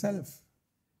build itself.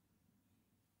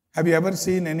 Have you ever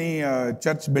seen any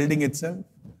church building itself?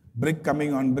 Brick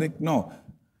coming on brick? No.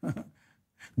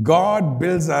 God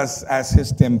builds us as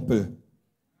His temple.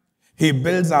 He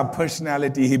builds our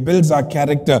personality. He builds our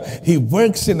character. He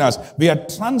works in us. We are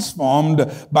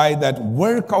transformed by that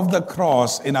work of the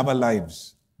cross in our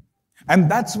lives. And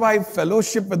that's why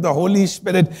fellowship with the Holy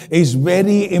Spirit is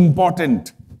very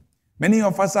important. Many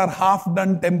of us are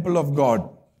half-done temple of God.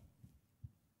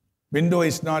 Window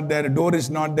is not there, door is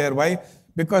not there. Why?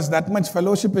 Because that much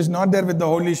fellowship is not there with the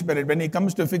Holy Spirit. When He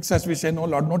comes to fix us, we say, no,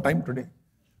 Lord, no time today.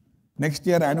 Next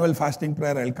year, annual fasting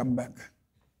prayer, I'll come back.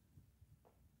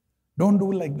 Don't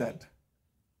do like that.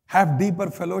 Have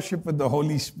deeper fellowship with the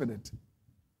Holy Spirit.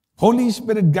 Holy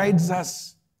Spirit guides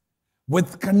us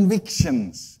with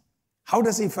convictions. How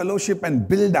does He fellowship and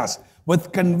build us?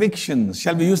 With convictions.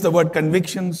 Shall we use the word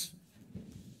convictions?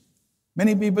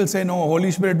 Many people say, no,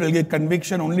 Holy Spirit will give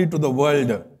conviction only to the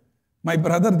world. My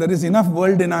brother, there is enough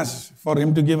world in us for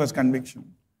Him to give us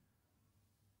conviction.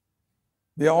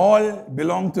 We all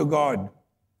belong to God.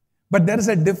 But there is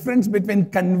a difference between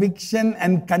conviction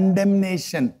and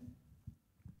condemnation.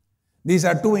 These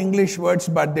are two English words,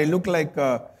 but they look like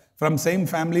from same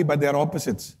family, but they are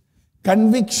opposites.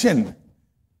 Conviction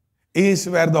is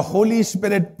where the Holy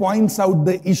Spirit points out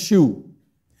the issue.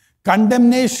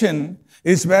 Condemnation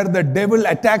is where the devil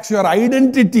attacks your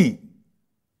identity.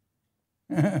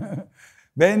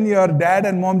 When your dad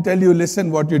and mom tell you,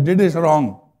 listen, what you did is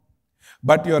wrong.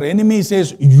 But your enemy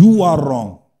says, you are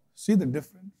wrong. See the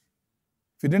difference?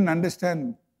 If you didn't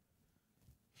understand,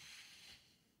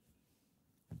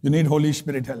 you need Holy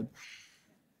Spirit help.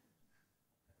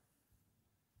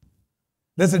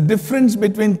 There's a difference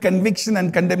between conviction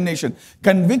and condemnation.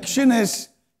 Conviction is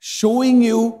showing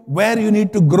you where you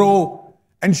need to grow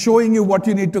and showing you what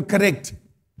you need to correct.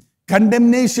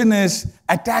 Condemnation is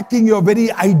attacking your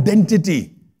very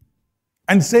identity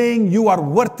and saying you are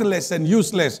worthless and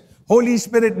useless. Holy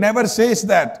Spirit never says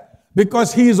that.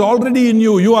 Because He is already in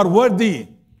you. You are worthy.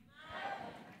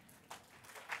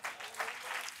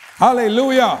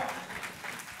 Hallelujah.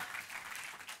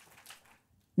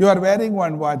 You are wearing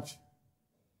one watch.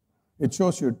 It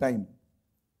shows you time.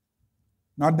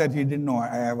 Not that He didn't know.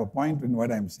 I have a point in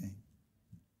what I'm saying.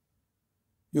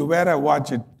 You wear a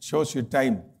watch. It shows you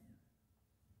time.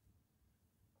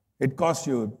 It costs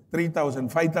you 3,000,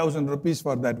 5,000 rupees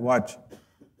for that watch.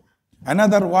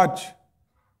 Another watch.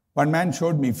 One man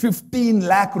showed me 15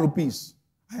 lakh rupees.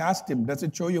 I asked him, does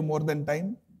it show you more than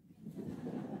time?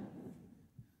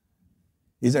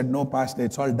 He said, no, Pastor,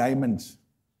 it's all diamonds.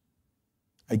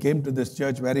 I came to this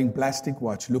church wearing plastic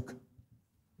watch. Look,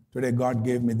 today God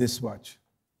gave me this watch.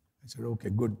 I said,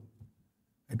 okay, good.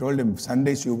 I told him,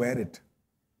 Sundays you wear it.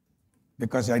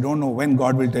 Because I don't know when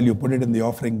God will tell you, put it in the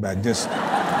offering bag. Just...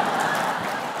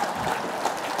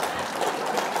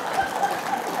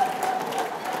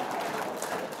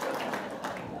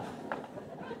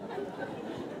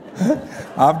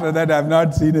 After that, I have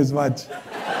not seen his watch.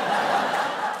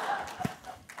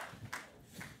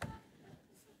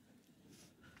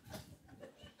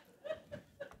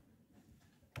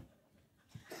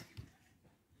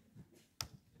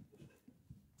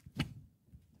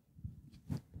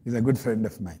 He's a good friend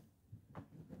of mine.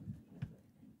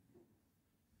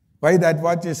 Why that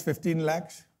watch is 15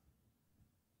 lakhs?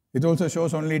 It also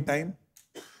shows only time.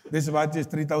 This watch is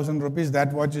 3,000 rupees.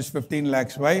 That watch is 15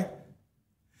 lakhs. Why?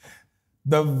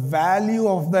 The value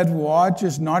of that watch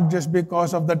is not just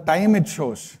because of the time it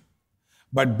shows,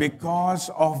 but because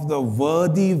of the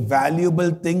worthy, valuable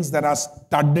things that are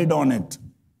studded on it.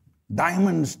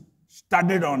 Diamonds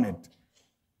studded on it,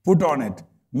 put on it,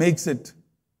 makes it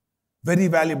very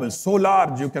valuable. So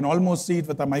large, you can almost see it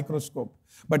with a microscope.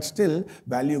 But still,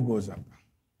 value goes up.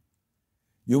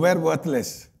 You were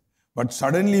worthless, but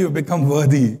suddenly you become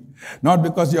worthy. Not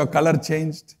because your color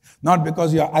changed, not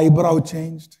because your eyebrow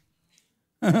changed.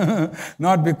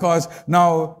 Not because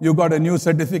now you got a new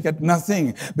certificate,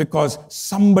 nothing. Because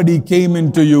somebody came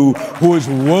into you who is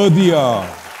worthier.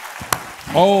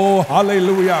 Oh,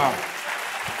 hallelujah.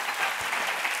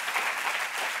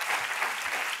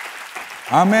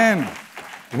 Amen.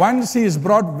 Once He has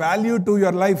brought value to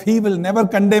your life, He will never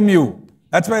condemn you.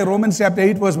 That's why Romans chapter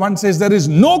 8 verse 1 says there is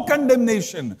no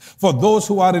condemnation for those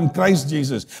who are in Christ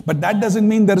Jesus. But that doesn't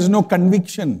mean there is no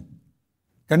conviction.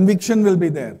 Conviction will be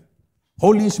there.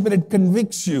 Holy Spirit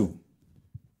convicts you.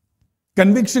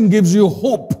 Conviction gives you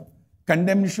hope.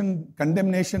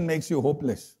 Condemnation makes you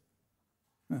hopeless.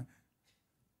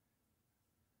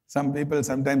 Some people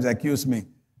sometimes accuse me.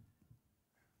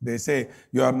 They say,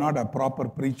 you are not a proper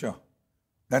preacher.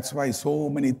 That's why so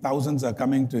many thousands are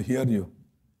coming to hear you.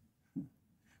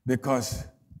 Because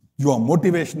you are a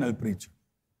motivational preacher.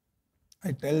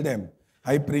 I tell them,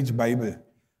 I preach Bible.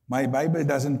 My Bible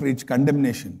doesn't preach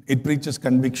condemnation. It preaches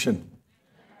conviction.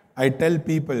 I tell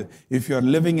people, if you're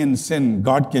living in sin,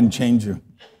 God can change you.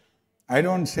 I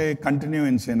don't say continue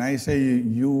in sin. I say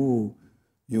you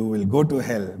will go to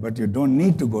hell, but you don't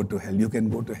need to go to hell. You can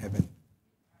go to heaven.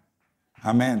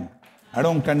 Amen. I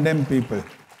don't condemn people.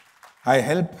 I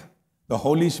help the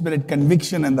Holy Spirit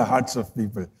conviction in the hearts of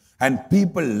people. And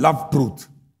people love truth.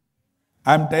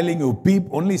 I'm telling you,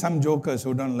 only some jokers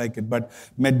who don't like it, but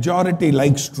majority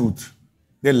likes truth.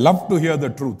 They love to hear the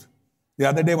truth. The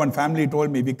other day, one family told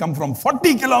me, we come from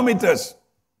 40 kilometers.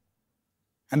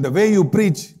 And the way you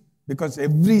preach, because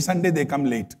every Sunday they come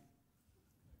late.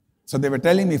 So they were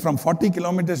telling me, from 40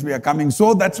 kilometers we are coming.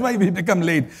 So that's why we become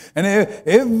late. And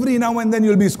every now and then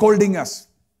you'll be scolding us.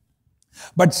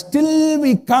 But still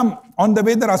we come. On the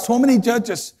way there are so many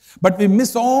churches. But we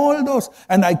miss all those.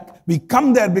 And we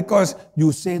come there because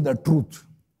you say the truth.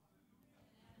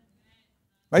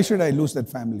 Why should I lose that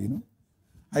family? No?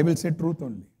 I will say truth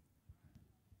only.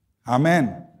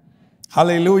 Amen.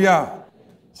 Hallelujah.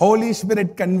 Holy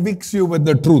Spirit convicts you with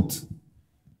the truth.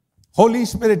 Holy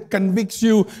Spirit convicts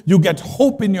you. You get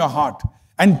hope in your heart.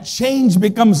 And change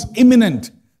becomes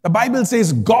imminent. The Bible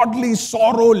says godly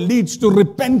sorrow leads to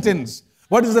repentance.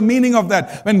 What is the meaning of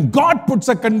that? When God puts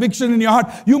a conviction in your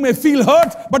heart, you may feel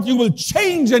hurt, but you will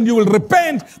change and you will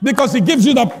repent because He gives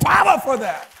you the power for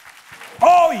that.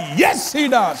 Oh, yes, He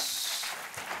does.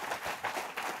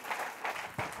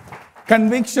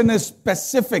 Conviction is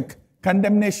specific.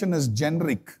 Condemnation is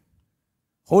generic.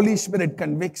 Holy Spirit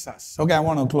convicts us. Okay, I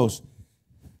want to close.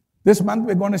 This month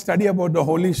we're going to study about the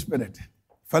Holy Spirit.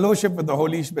 Fellowship with the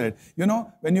Holy Spirit. You know,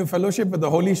 when you fellowship with the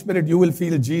Holy Spirit, you will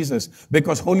feel Jesus.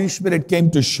 Because Holy Spirit came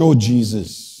to show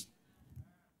Jesus.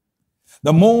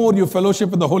 The more you fellowship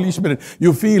with the Holy Spirit,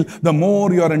 you feel the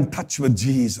more you're in touch with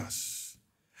Jesus.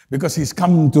 Because He's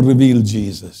come to reveal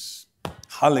Jesus.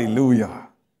 Hallelujah.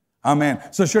 Amen.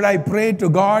 So should I pray to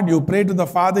God? You pray to the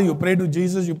Father, you pray to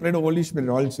Jesus, you pray to Holy Spirit.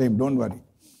 All same. Don't worry.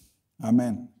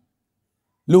 Amen.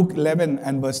 Luke 11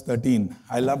 and verse 13.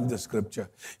 I love the scripture.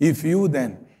 If you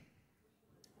then,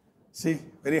 see,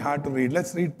 very hard to read.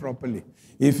 Let's read properly.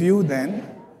 If you then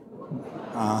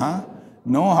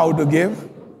know how to give,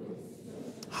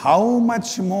 how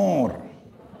much more?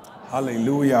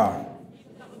 Hallelujah.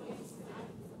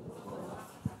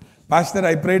 Pastor,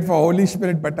 I prayed for Holy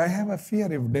Spirit, but I have a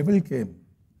fear if devil came.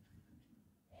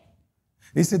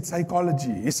 Is it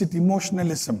psychology? Is it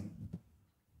emotionalism?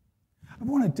 I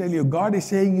want to tell you, God is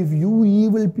saying, if you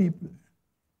evil people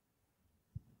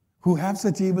who have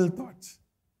such evil thoughts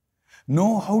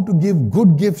know how to give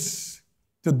good gifts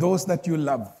to those that you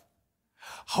love,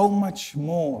 how much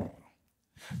more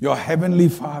your heavenly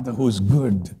Father who is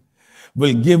good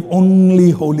will give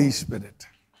only Holy Spirit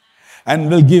and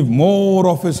will give more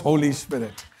of His Holy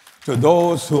Spirit to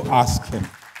those who ask Him.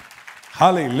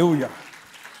 Hallelujah.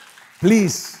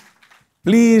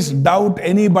 Please doubt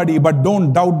anybody, but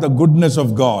don't doubt the goodness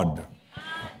of God.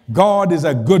 God is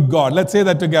a good God. Let's say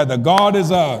that together.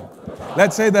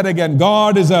 Let's say that again.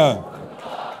 God is a.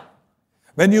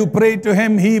 When you pray to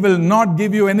Him, He will not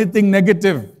give you anything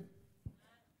negative.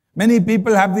 Many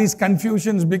people have these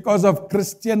confusions because of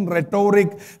Christian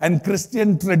rhetoric and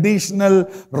Christian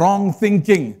traditional wrong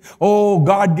thinking. Oh,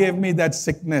 God gave me that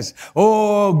sickness.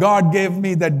 Oh, God gave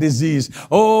me that disease.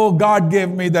 Oh, God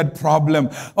gave me that problem.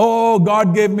 Oh,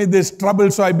 God gave me this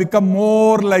trouble, so I become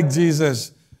more like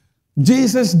Jesus.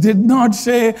 Jesus did not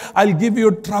say, I'll give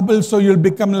you trouble so you'll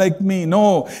become like me.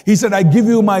 No, He said, I give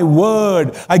you my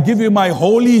word. I give you my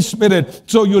Holy Spirit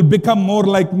so you'll become more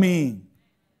like me.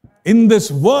 In this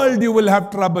world you will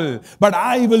have trouble, but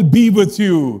I will be with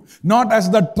you. Not as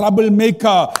the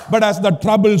troublemaker, but as the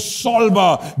trouble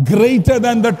solver, greater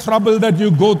than the trouble that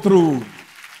you go through.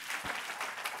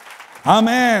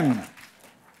 Amen.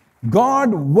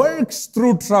 God works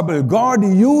through trouble. God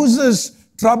uses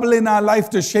trouble in our life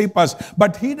to shape us,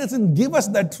 but He doesn't give us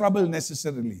that trouble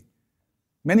necessarily.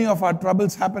 Many of our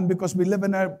troubles happen because we live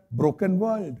in a broken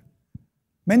world.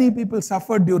 Many people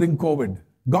suffered during COVID.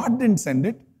 God didn't send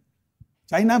it.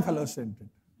 China fellow sent it.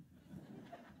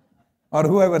 Or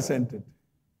whoever sent it.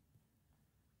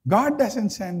 God doesn't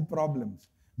send problems.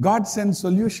 God sends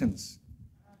solutions.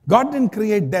 God didn't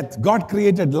create death. God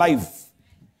created life.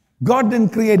 God didn't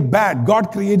create bad.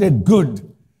 God created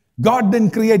good. God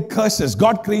didn't create curses.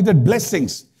 God created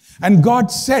blessings. And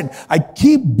God said, I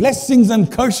keep blessings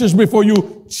and curses before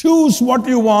you. Choose what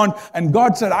you want. And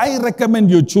God said, I recommend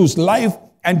you choose life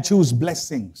and choose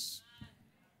blessings.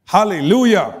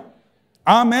 Hallelujah.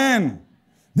 Amen.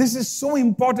 This is so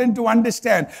important to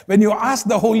understand. When you ask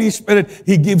the Holy Spirit,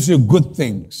 He gives you good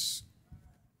things.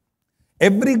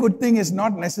 Every good thing is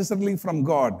not necessarily from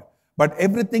God, but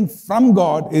everything from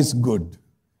God is good.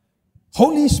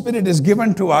 Holy Spirit is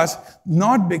given to us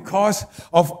not because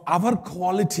of our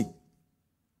quality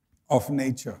of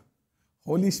nature.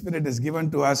 Holy Spirit is given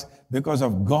to us because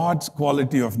of God's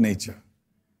quality of nature.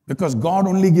 Because God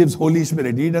only gives Holy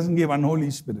Spirit. He doesn't give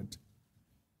unholy spirit.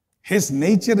 His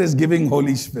nature is giving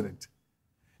Holy Spirit.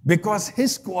 Because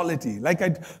His quality,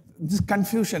 this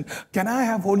confusion, can I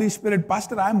have Holy Spirit?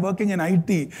 Pastor, I'm working in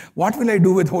IT. What will I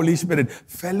do with Holy Spirit?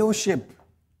 Fellowship.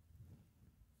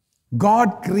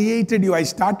 God created you. I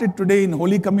started today in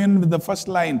Holy Communion with the first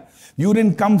line. You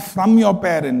didn't come from your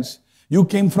parents. You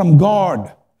came from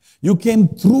God. You came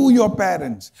through your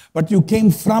parents, but you came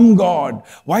from God.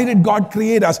 Why did God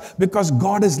create us? Because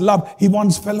God is love. He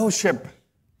wants fellowship.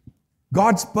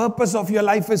 God's purpose of your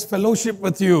life is fellowship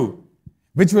with you,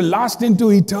 which will last into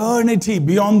eternity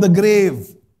beyond the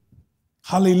grave.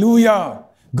 Hallelujah.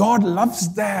 God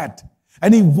loves that.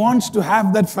 And He wants to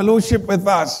have that fellowship with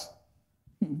us.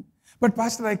 But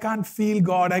Pastor, I can't feel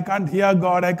God. I can't hear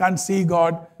God. I can't see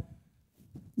God.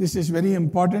 This is very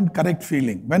important, correct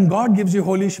feeling. When God gives you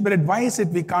Holy Spirit, why is it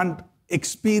we can't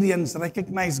experience,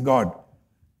 recognize God?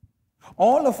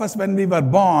 All of us, when we were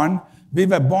born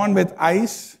with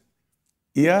eyes,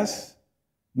 ears,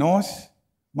 nose,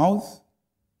 mouth.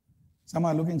 Some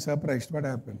are looking surprised. What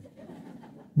happened?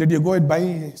 Did you go and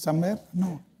buy somewhere?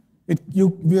 No.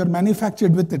 We are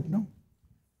manufactured with it, no?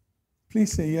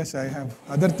 Please say, yes, I have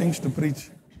other things to preach.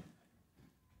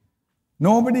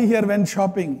 Nobody here went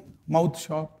shopping. Mouth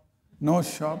shop,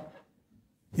 nose shop,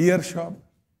 ear shop.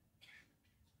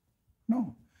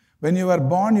 No. When you were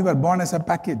born as a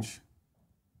package.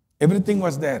 Everything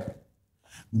was there.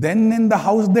 Then in the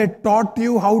house, they taught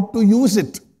you how to use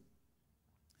it.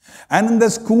 And in the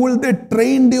school, they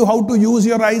trained you how to use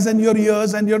your eyes and your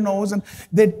ears and your nose. And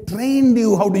they trained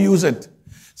you how to use it.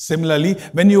 Similarly,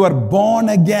 when you are born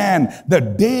again, the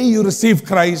day you receive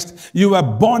Christ, you are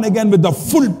born again with the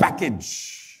full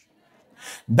package.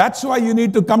 That's why you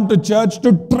need to come to church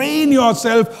to train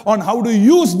yourself on how to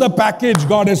use the package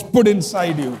God has put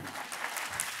inside you.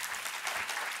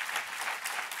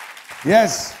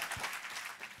 Yes.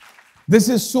 This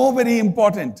is so very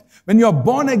important. When you're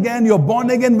born again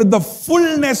with the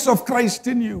fullness of Christ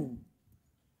in you.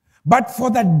 But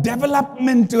for that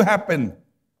development to happen,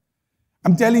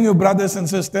 I'm telling you, brothers and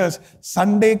sisters,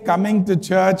 Sunday coming to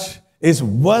church is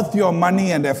worth your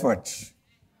money and effort.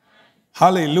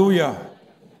 Hallelujah.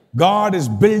 God is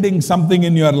building something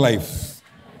in your life.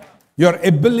 Your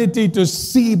ability to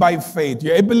see by faith,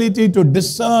 your ability to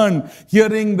discern,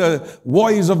 hearing the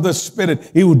voice of the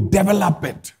Spirit, He would develop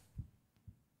it.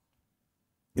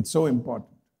 It's so important.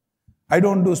 I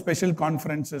don't do special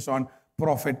conferences on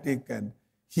prophetic and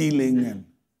healing, and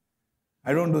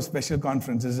I don't do special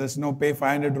conferences. There's no pay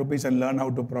 500 rupees and learn how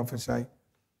to prophesy.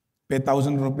 Pay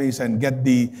 1,000 rupees and get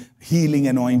the healing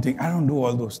anointing. I don't do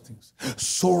all those things.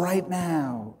 So right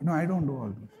now, no, I don't do all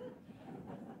those.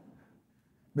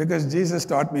 Because Jesus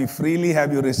taught me, freely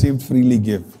have you received, freely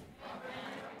give.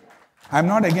 I'm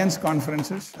not against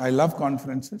conferences. I love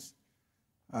conferences.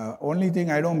 Only thing,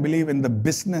 I don't believe in the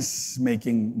business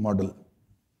making model.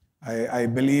 I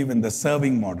believe in the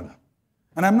serving model.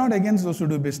 And I'm not against those who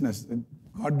do business.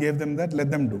 God gave them that, let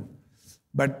them do.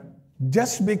 But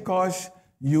just because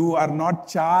you are not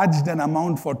charged an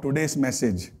amount for today's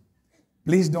message,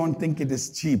 please don't think it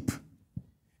is cheap.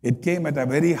 It came at a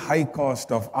very high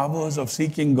cost of hours of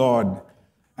seeking God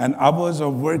and hours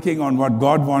of working on what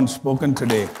God wants spoken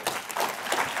today.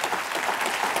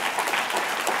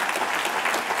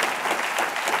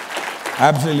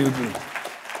 Absolutely.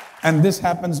 And this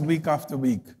happens week after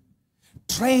week.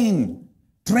 Train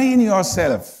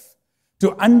yourself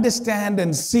to understand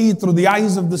and see through the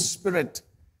eyes of the Spirit,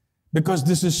 because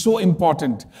this is so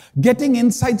important. Getting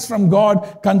insights from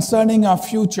God concerning our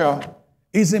future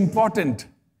is important,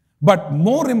 but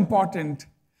more important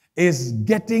is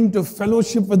getting to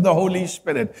fellowship with the Holy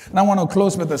Spirit. And I want to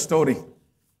close with a story.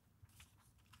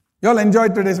 You all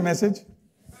enjoyed today's message?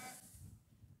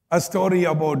 A story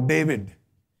about David.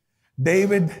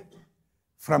 David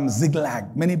from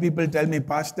Ziklag. Many people tell me,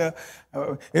 Pastor,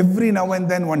 every now and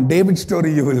then one David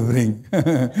story you will bring.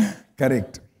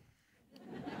 Correct.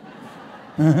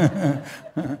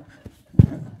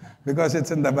 because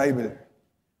it's in the Bible.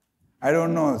 I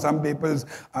don't know, some people's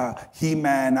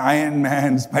He-Man, Iron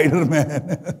Man,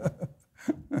 Spider-Man.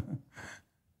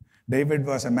 David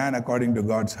was a man according to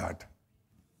God's heart.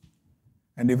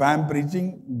 And if I'm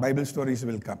preaching, Bible stories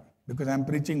will come. Because I'm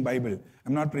preaching Bible.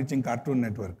 I'm not preaching Cartoon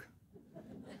Network.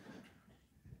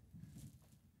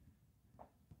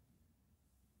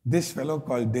 This fellow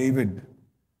called David,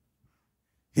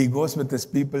 he goes with his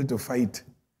people to fight.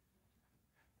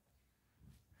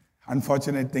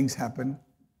 Unfortunate things happen.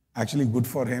 Actually good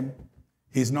for him.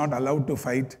 He's not allowed to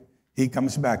fight. He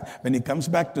comes back. When he comes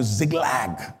back to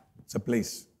Ziklag, it's a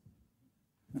place.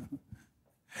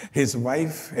 His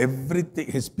wife, everything,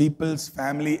 his people's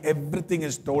family, everything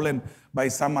is stolen by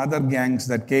some other gangs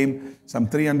that came, some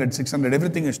 300, 600,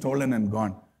 everything is stolen and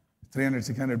gone. 300,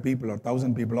 600 people or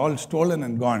 1,000 people, all stolen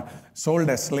and gone, sold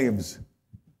as slaves.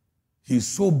 He's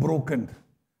so broken.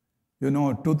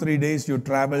 2-3 days you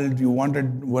traveled, you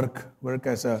wanted work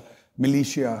as a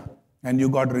militia, and you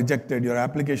got rejected. Your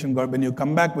application got, when you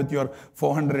come back with your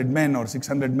 400 men or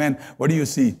 600 men, what do you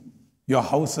see? Your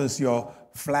houses, your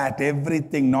flat,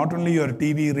 everything, not only your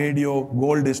TV, radio,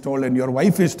 gold is stolen, your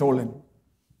wife is stolen.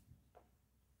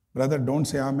 Brother, don't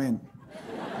say amen.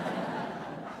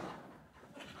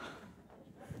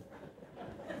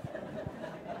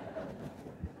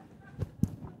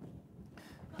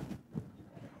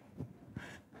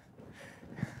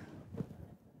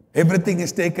 Everything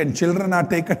is taken, children are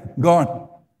taken, gone.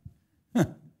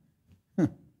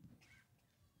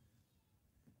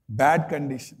 Bad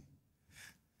condition.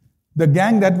 The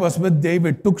gang that was with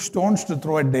David took stones to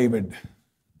throw at David.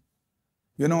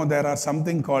 There are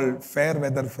something called fair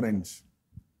weather friends.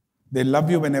 They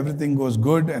love you when everything goes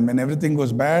good, and when everything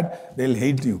goes bad, they'll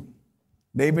hate you.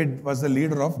 David was the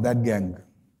leader of that gang.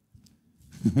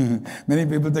 Many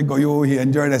people think, he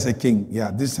enjoyed as a king.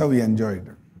 Yeah, this is how he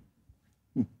enjoyed.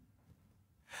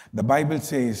 The Bible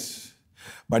says,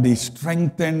 but he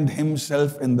strengthened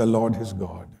himself in the Lord his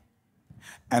God.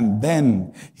 And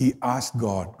then he asked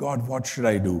God, what should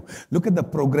I do? Look at the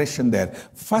progression there.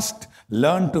 First,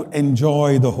 learn to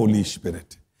enjoy the Holy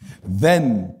Spirit.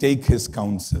 Then take his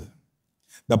counsel.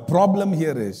 The problem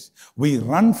here is we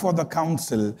run for the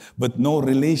counsel with no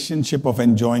relationship of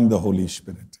enjoying the Holy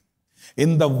Spirit.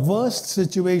 In the worst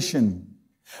situation,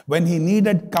 when he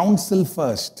needed counsel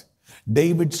first,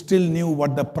 David still knew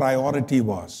what the priority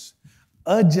was.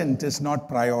 Urgent is not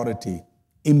priority.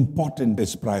 Important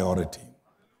is priority.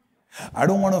 I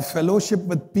don't want to fellowship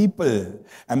with people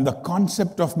and the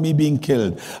concept of me being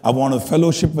killed. I want to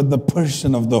fellowship with the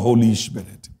person of the Holy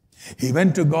Spirit. He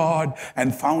went to God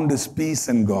and found his peace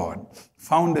in God,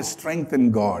 found his strength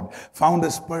in God, found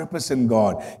his purpose in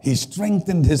God. He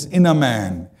strengthened his inner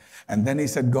man. And then he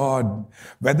said, God,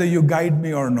 whether you guide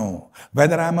me or no,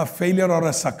 whether I'm a failure or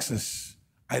a success,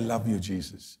 I love you,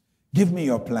 Jesus. Give me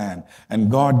your plan.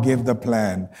 And God gave the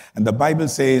plan. And the Bible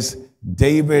says,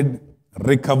 David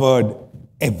recovered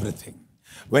everything.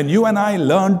 When you and I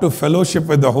learn to fellowship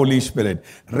with the Holy Spirit,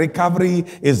 recovery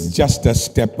is just a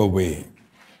step away.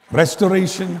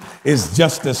 Restoration is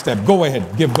just a step. Go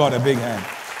ahead, give God a big hand.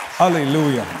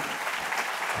 Hallelujah.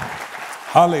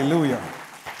 Hallelujah.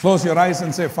 Close your eyes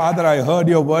and say, Father, I heard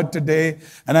your word today,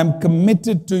 and I'm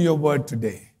committed to your word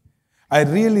today. I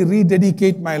really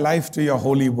rededicate my life to your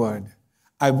holy word.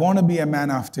 I want to be a man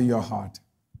after your heart.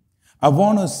 I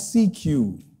want to seek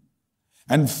you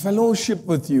and fellowship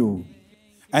with you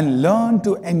and learn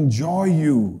to enjoy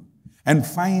you and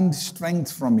find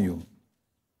strength from you.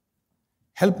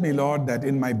 Help me, Lord, that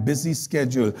in my busy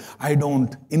schedule, I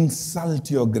don't insult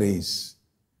your grace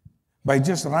by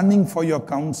just running for your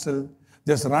counsel,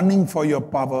 just running for your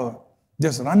power,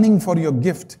 just running for your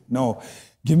gift. No,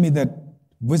 give me that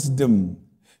wisdom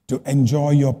to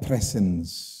enjoy your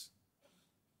presence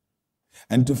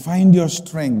and to find your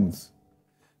strength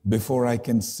before I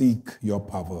can seek your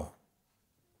power.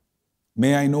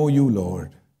 May I know you,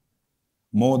 Lord,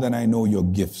 more than I know your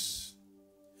gifts.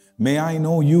 May I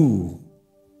know you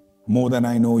more than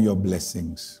I know your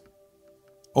blessings.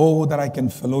 Oh, that I can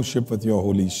fellowship with your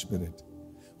Holy Spirit.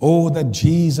 Oh, that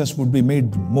Jesus would be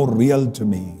made more real to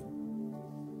me.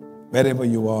 Wherever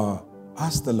you are,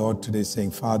 ask the Lord today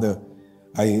saying, Father,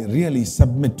 I really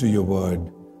submit to your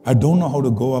word. I don't know how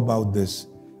to go about this,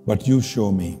 but you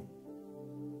show me.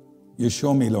 You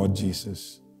show me, Lord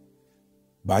Jesus.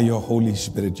 By your Holy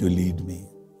Spirit, you lead me.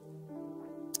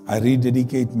 I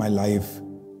rededicate my life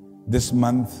this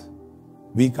month,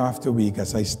 week after week,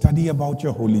 as I study about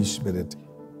your Holy Spirit.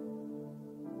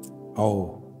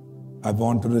 Oh, I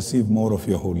want to receive more of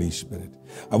your Holy Spirit.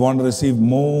 I want to receive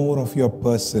more of your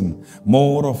person,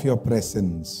 more of your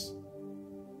presence,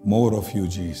 more of you,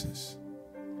 Jesus.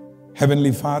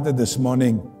 Heavenly Father, this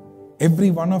morning,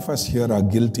 every one of us here are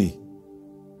guilty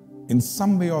in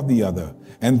some way or the other.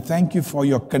 And thank you for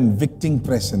your convicting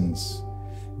presence,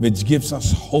 which gives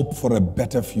us hope for a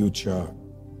better future.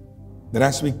 That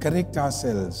as we correct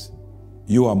ourselves,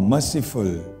 you are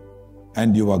merciful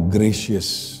and you are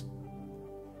gracious.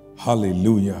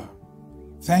 Hallelujah.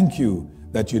 Thank you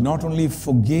that you not only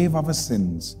forgave our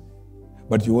sins,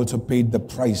 but you also paid the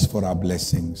price for our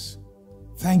blessings.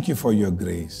 Thank you for your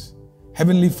grace.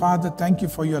 Heavenly Father, thank you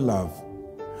for your love.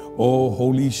 Oh,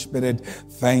 Holy Spirit,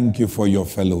 thank you for your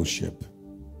fellowship.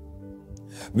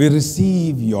 We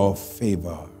receive your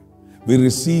favor. We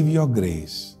receive your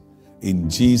grace. In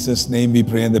Jesus' name we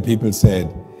pray, and the people said,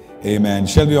 amen.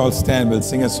 Shall we all stand? We'll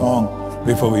sing a song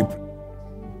before we pray.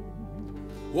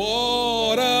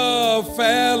 What a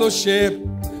fellowship,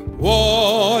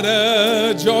 what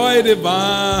a joy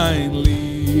divine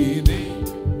leading.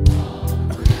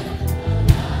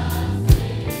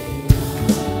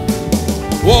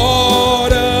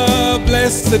 What a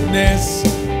blessedness,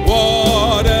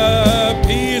 what a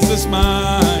peace is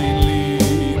mine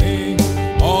leading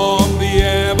on the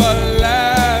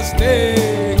everlasting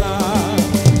line.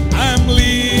 I'm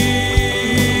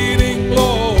leading,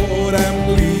 Lord,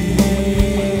 I'm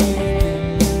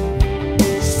leading,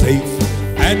 safe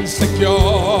and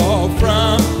secure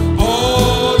from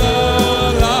all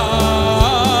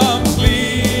alarms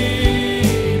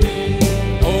leading.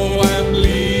 Oh, I'm leading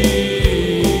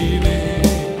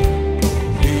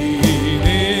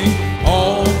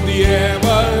on the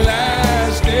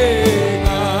everlasting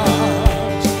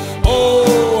arms.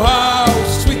 Oh, how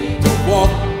sweet to walk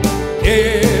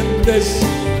in this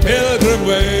pilgrim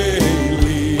way,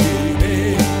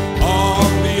 leaning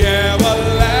on the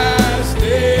everlasting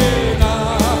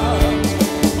arms.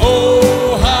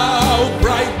 Oh, how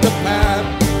bright the path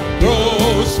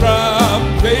grows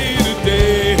from day to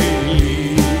day,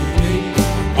 leaning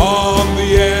on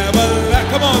the everlasting.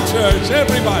 Come on, church,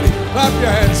 everybody, clap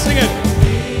your hands, sing it.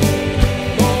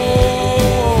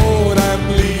 Lord, I'm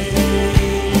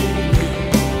leading,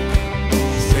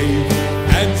 safe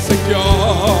and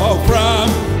secure from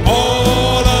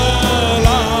all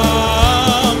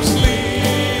alarms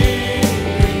leading.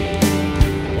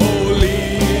 Oh,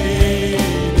 leading.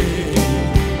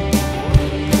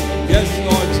 Yes,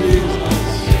 Lord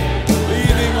Jesus,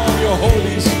 leaning on your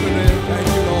Holy Spirit. Thank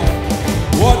you, Lord.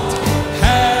 What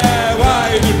have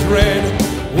I to dread?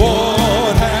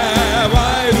 What have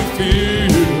I to fear?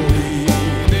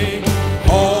 Leaning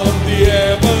on the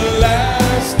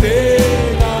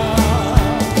everlasting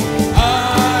arms. I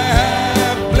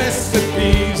have blessed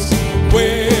peace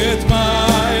with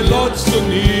my Lord so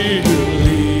near,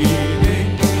 leaning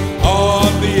on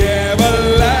the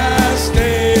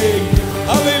everlasting.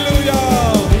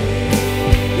 Hallelujah.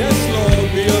 Yes, Lord,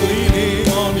 we are leaning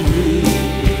on you,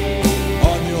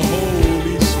 on your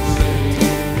Holy Spirit.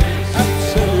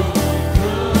 Absolutely.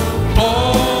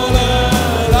 All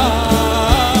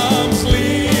alarms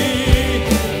lead,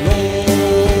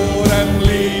 Lord, I'm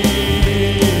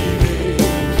leaning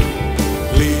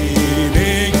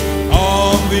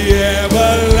on the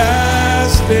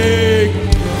everlasting.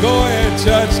 Go ahead,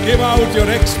 church, give out your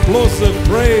explosive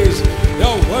praise,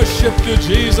 your worship to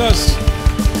Jesus.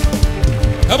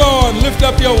 Come on, lift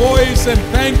up your voice and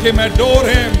thank him, adore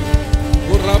him.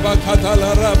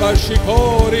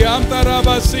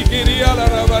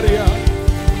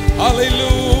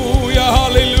 Hallelujah,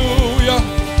 hallelujah.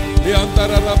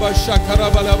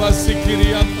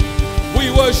 We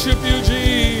worship you,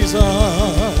 Jesus.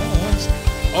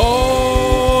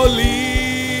 Oh,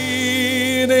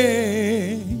 leaning,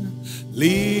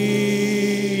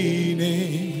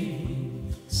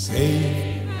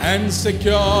 safe and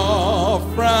secure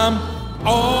from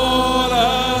all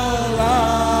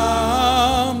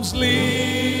alarms,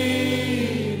 leaning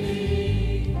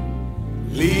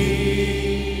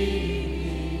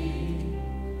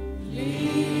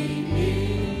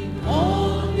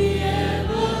on the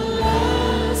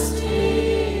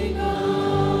everlasting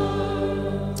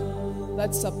arms.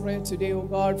 That's our prayer today, oh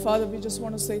God. Father, we just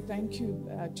want to say thank you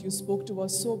that you spoke to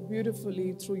us so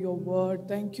beautifully through your word.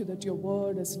 Thank you that your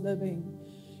word is living.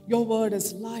 Your word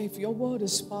is life. Your word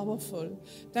is powerful.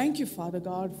 Thank you, Father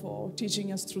God, for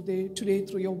teaching us today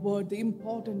through your word the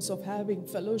importance of having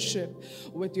fellowship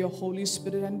with your Holy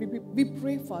Spirit. And we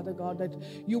pray, Father God, that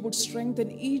you would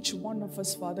strengthen each one of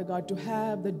us, Father God, to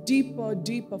have the deeper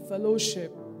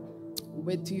fellowship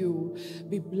with you.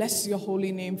 We bless your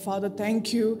holy name. Father,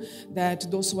 thank you that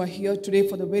those who are here today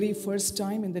for the very first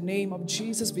time, in the name of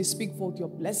Jesus, we speak forth your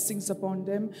blessings upon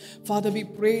them. Father, we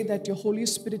pray that your Holy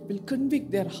Spirit will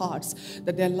convict their hearts,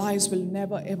 that their lives will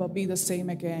never ever be the same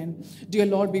again. Dear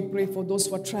Lord, we pray for those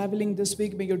who are traveling this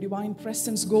week. May your divine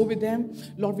presence go with them.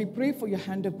 Lord, we pray for your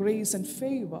hand of grace and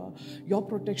favor, your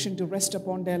protection to rest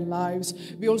upon their lives.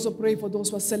 We also pray for those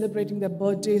who are celebrating their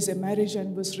birthdays, their marriage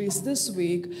anniversaries this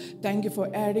week. Thank you for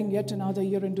adding yet another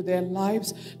year into their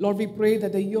lives. Lord, we pray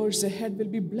that the years ahead will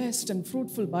be blessed and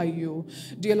fruitful by you.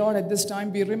 Dear Lord, at this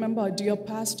time, we remember our dear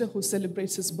pastor who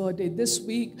celebrates his birthday this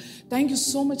week. Thank you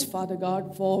so much, Father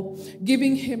God, for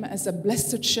giving him as a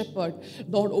blessed shepherd,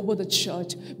 Lord, over the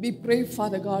church. We pray,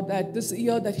 Father God, that this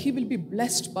year that he will be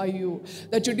blessed by you,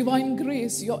 that your divine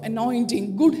grace, your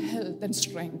anointing, good health and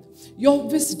strength, your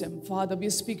wisdom, Father, we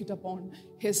speak it upon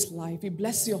his life. We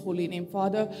bless your holy name,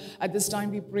 Father. At this time,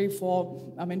 we pray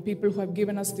for people who have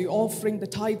given us the offering, the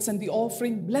tithes and the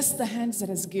offering. Bless the hands that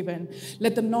has given.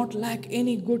 Let them not lack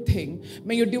any good thing.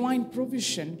 May your divine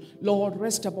provision, Lord,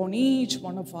 rest upon each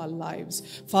one of our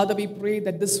lives. Father, we pray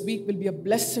that this week will be a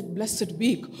blessed, blessed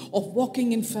week of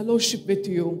walking in fellowship with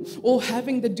you, or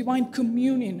having the divine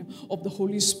communion of the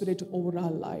Holy Spirit over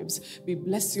our lives. We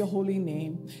bless your holy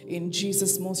name. In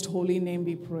Jesus' most holy name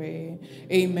we pray.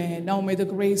 Amen. Now may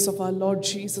the grace of our Lord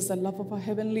Jesus, the love of our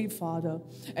Heavenly Father,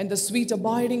 and the sweet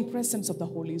abiding presence of the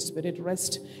Holy Spirit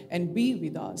rest and be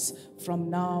with us from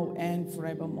now and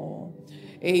forevermore.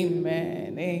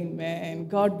 Amen. Amen.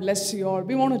 God bless you all.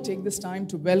 We want to take this time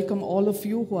to welcome all of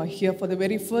you who are here for the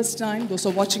very first time. Those who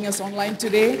are watching us online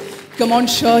today, come on,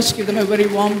 church, give them a very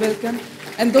warm welcome.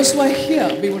 And those who are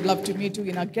here, we would love to meet you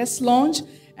in our guest lounge.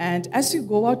 And as you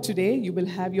go out today, you will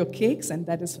have your cakes, and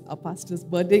that is our pastor's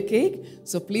birthday cake.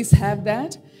 So please have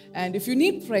that. And if you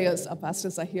need prayers, our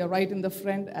pastors are here right in the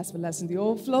front as well as in the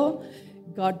overflow.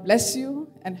 God bless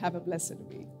you and have a blessed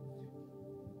week.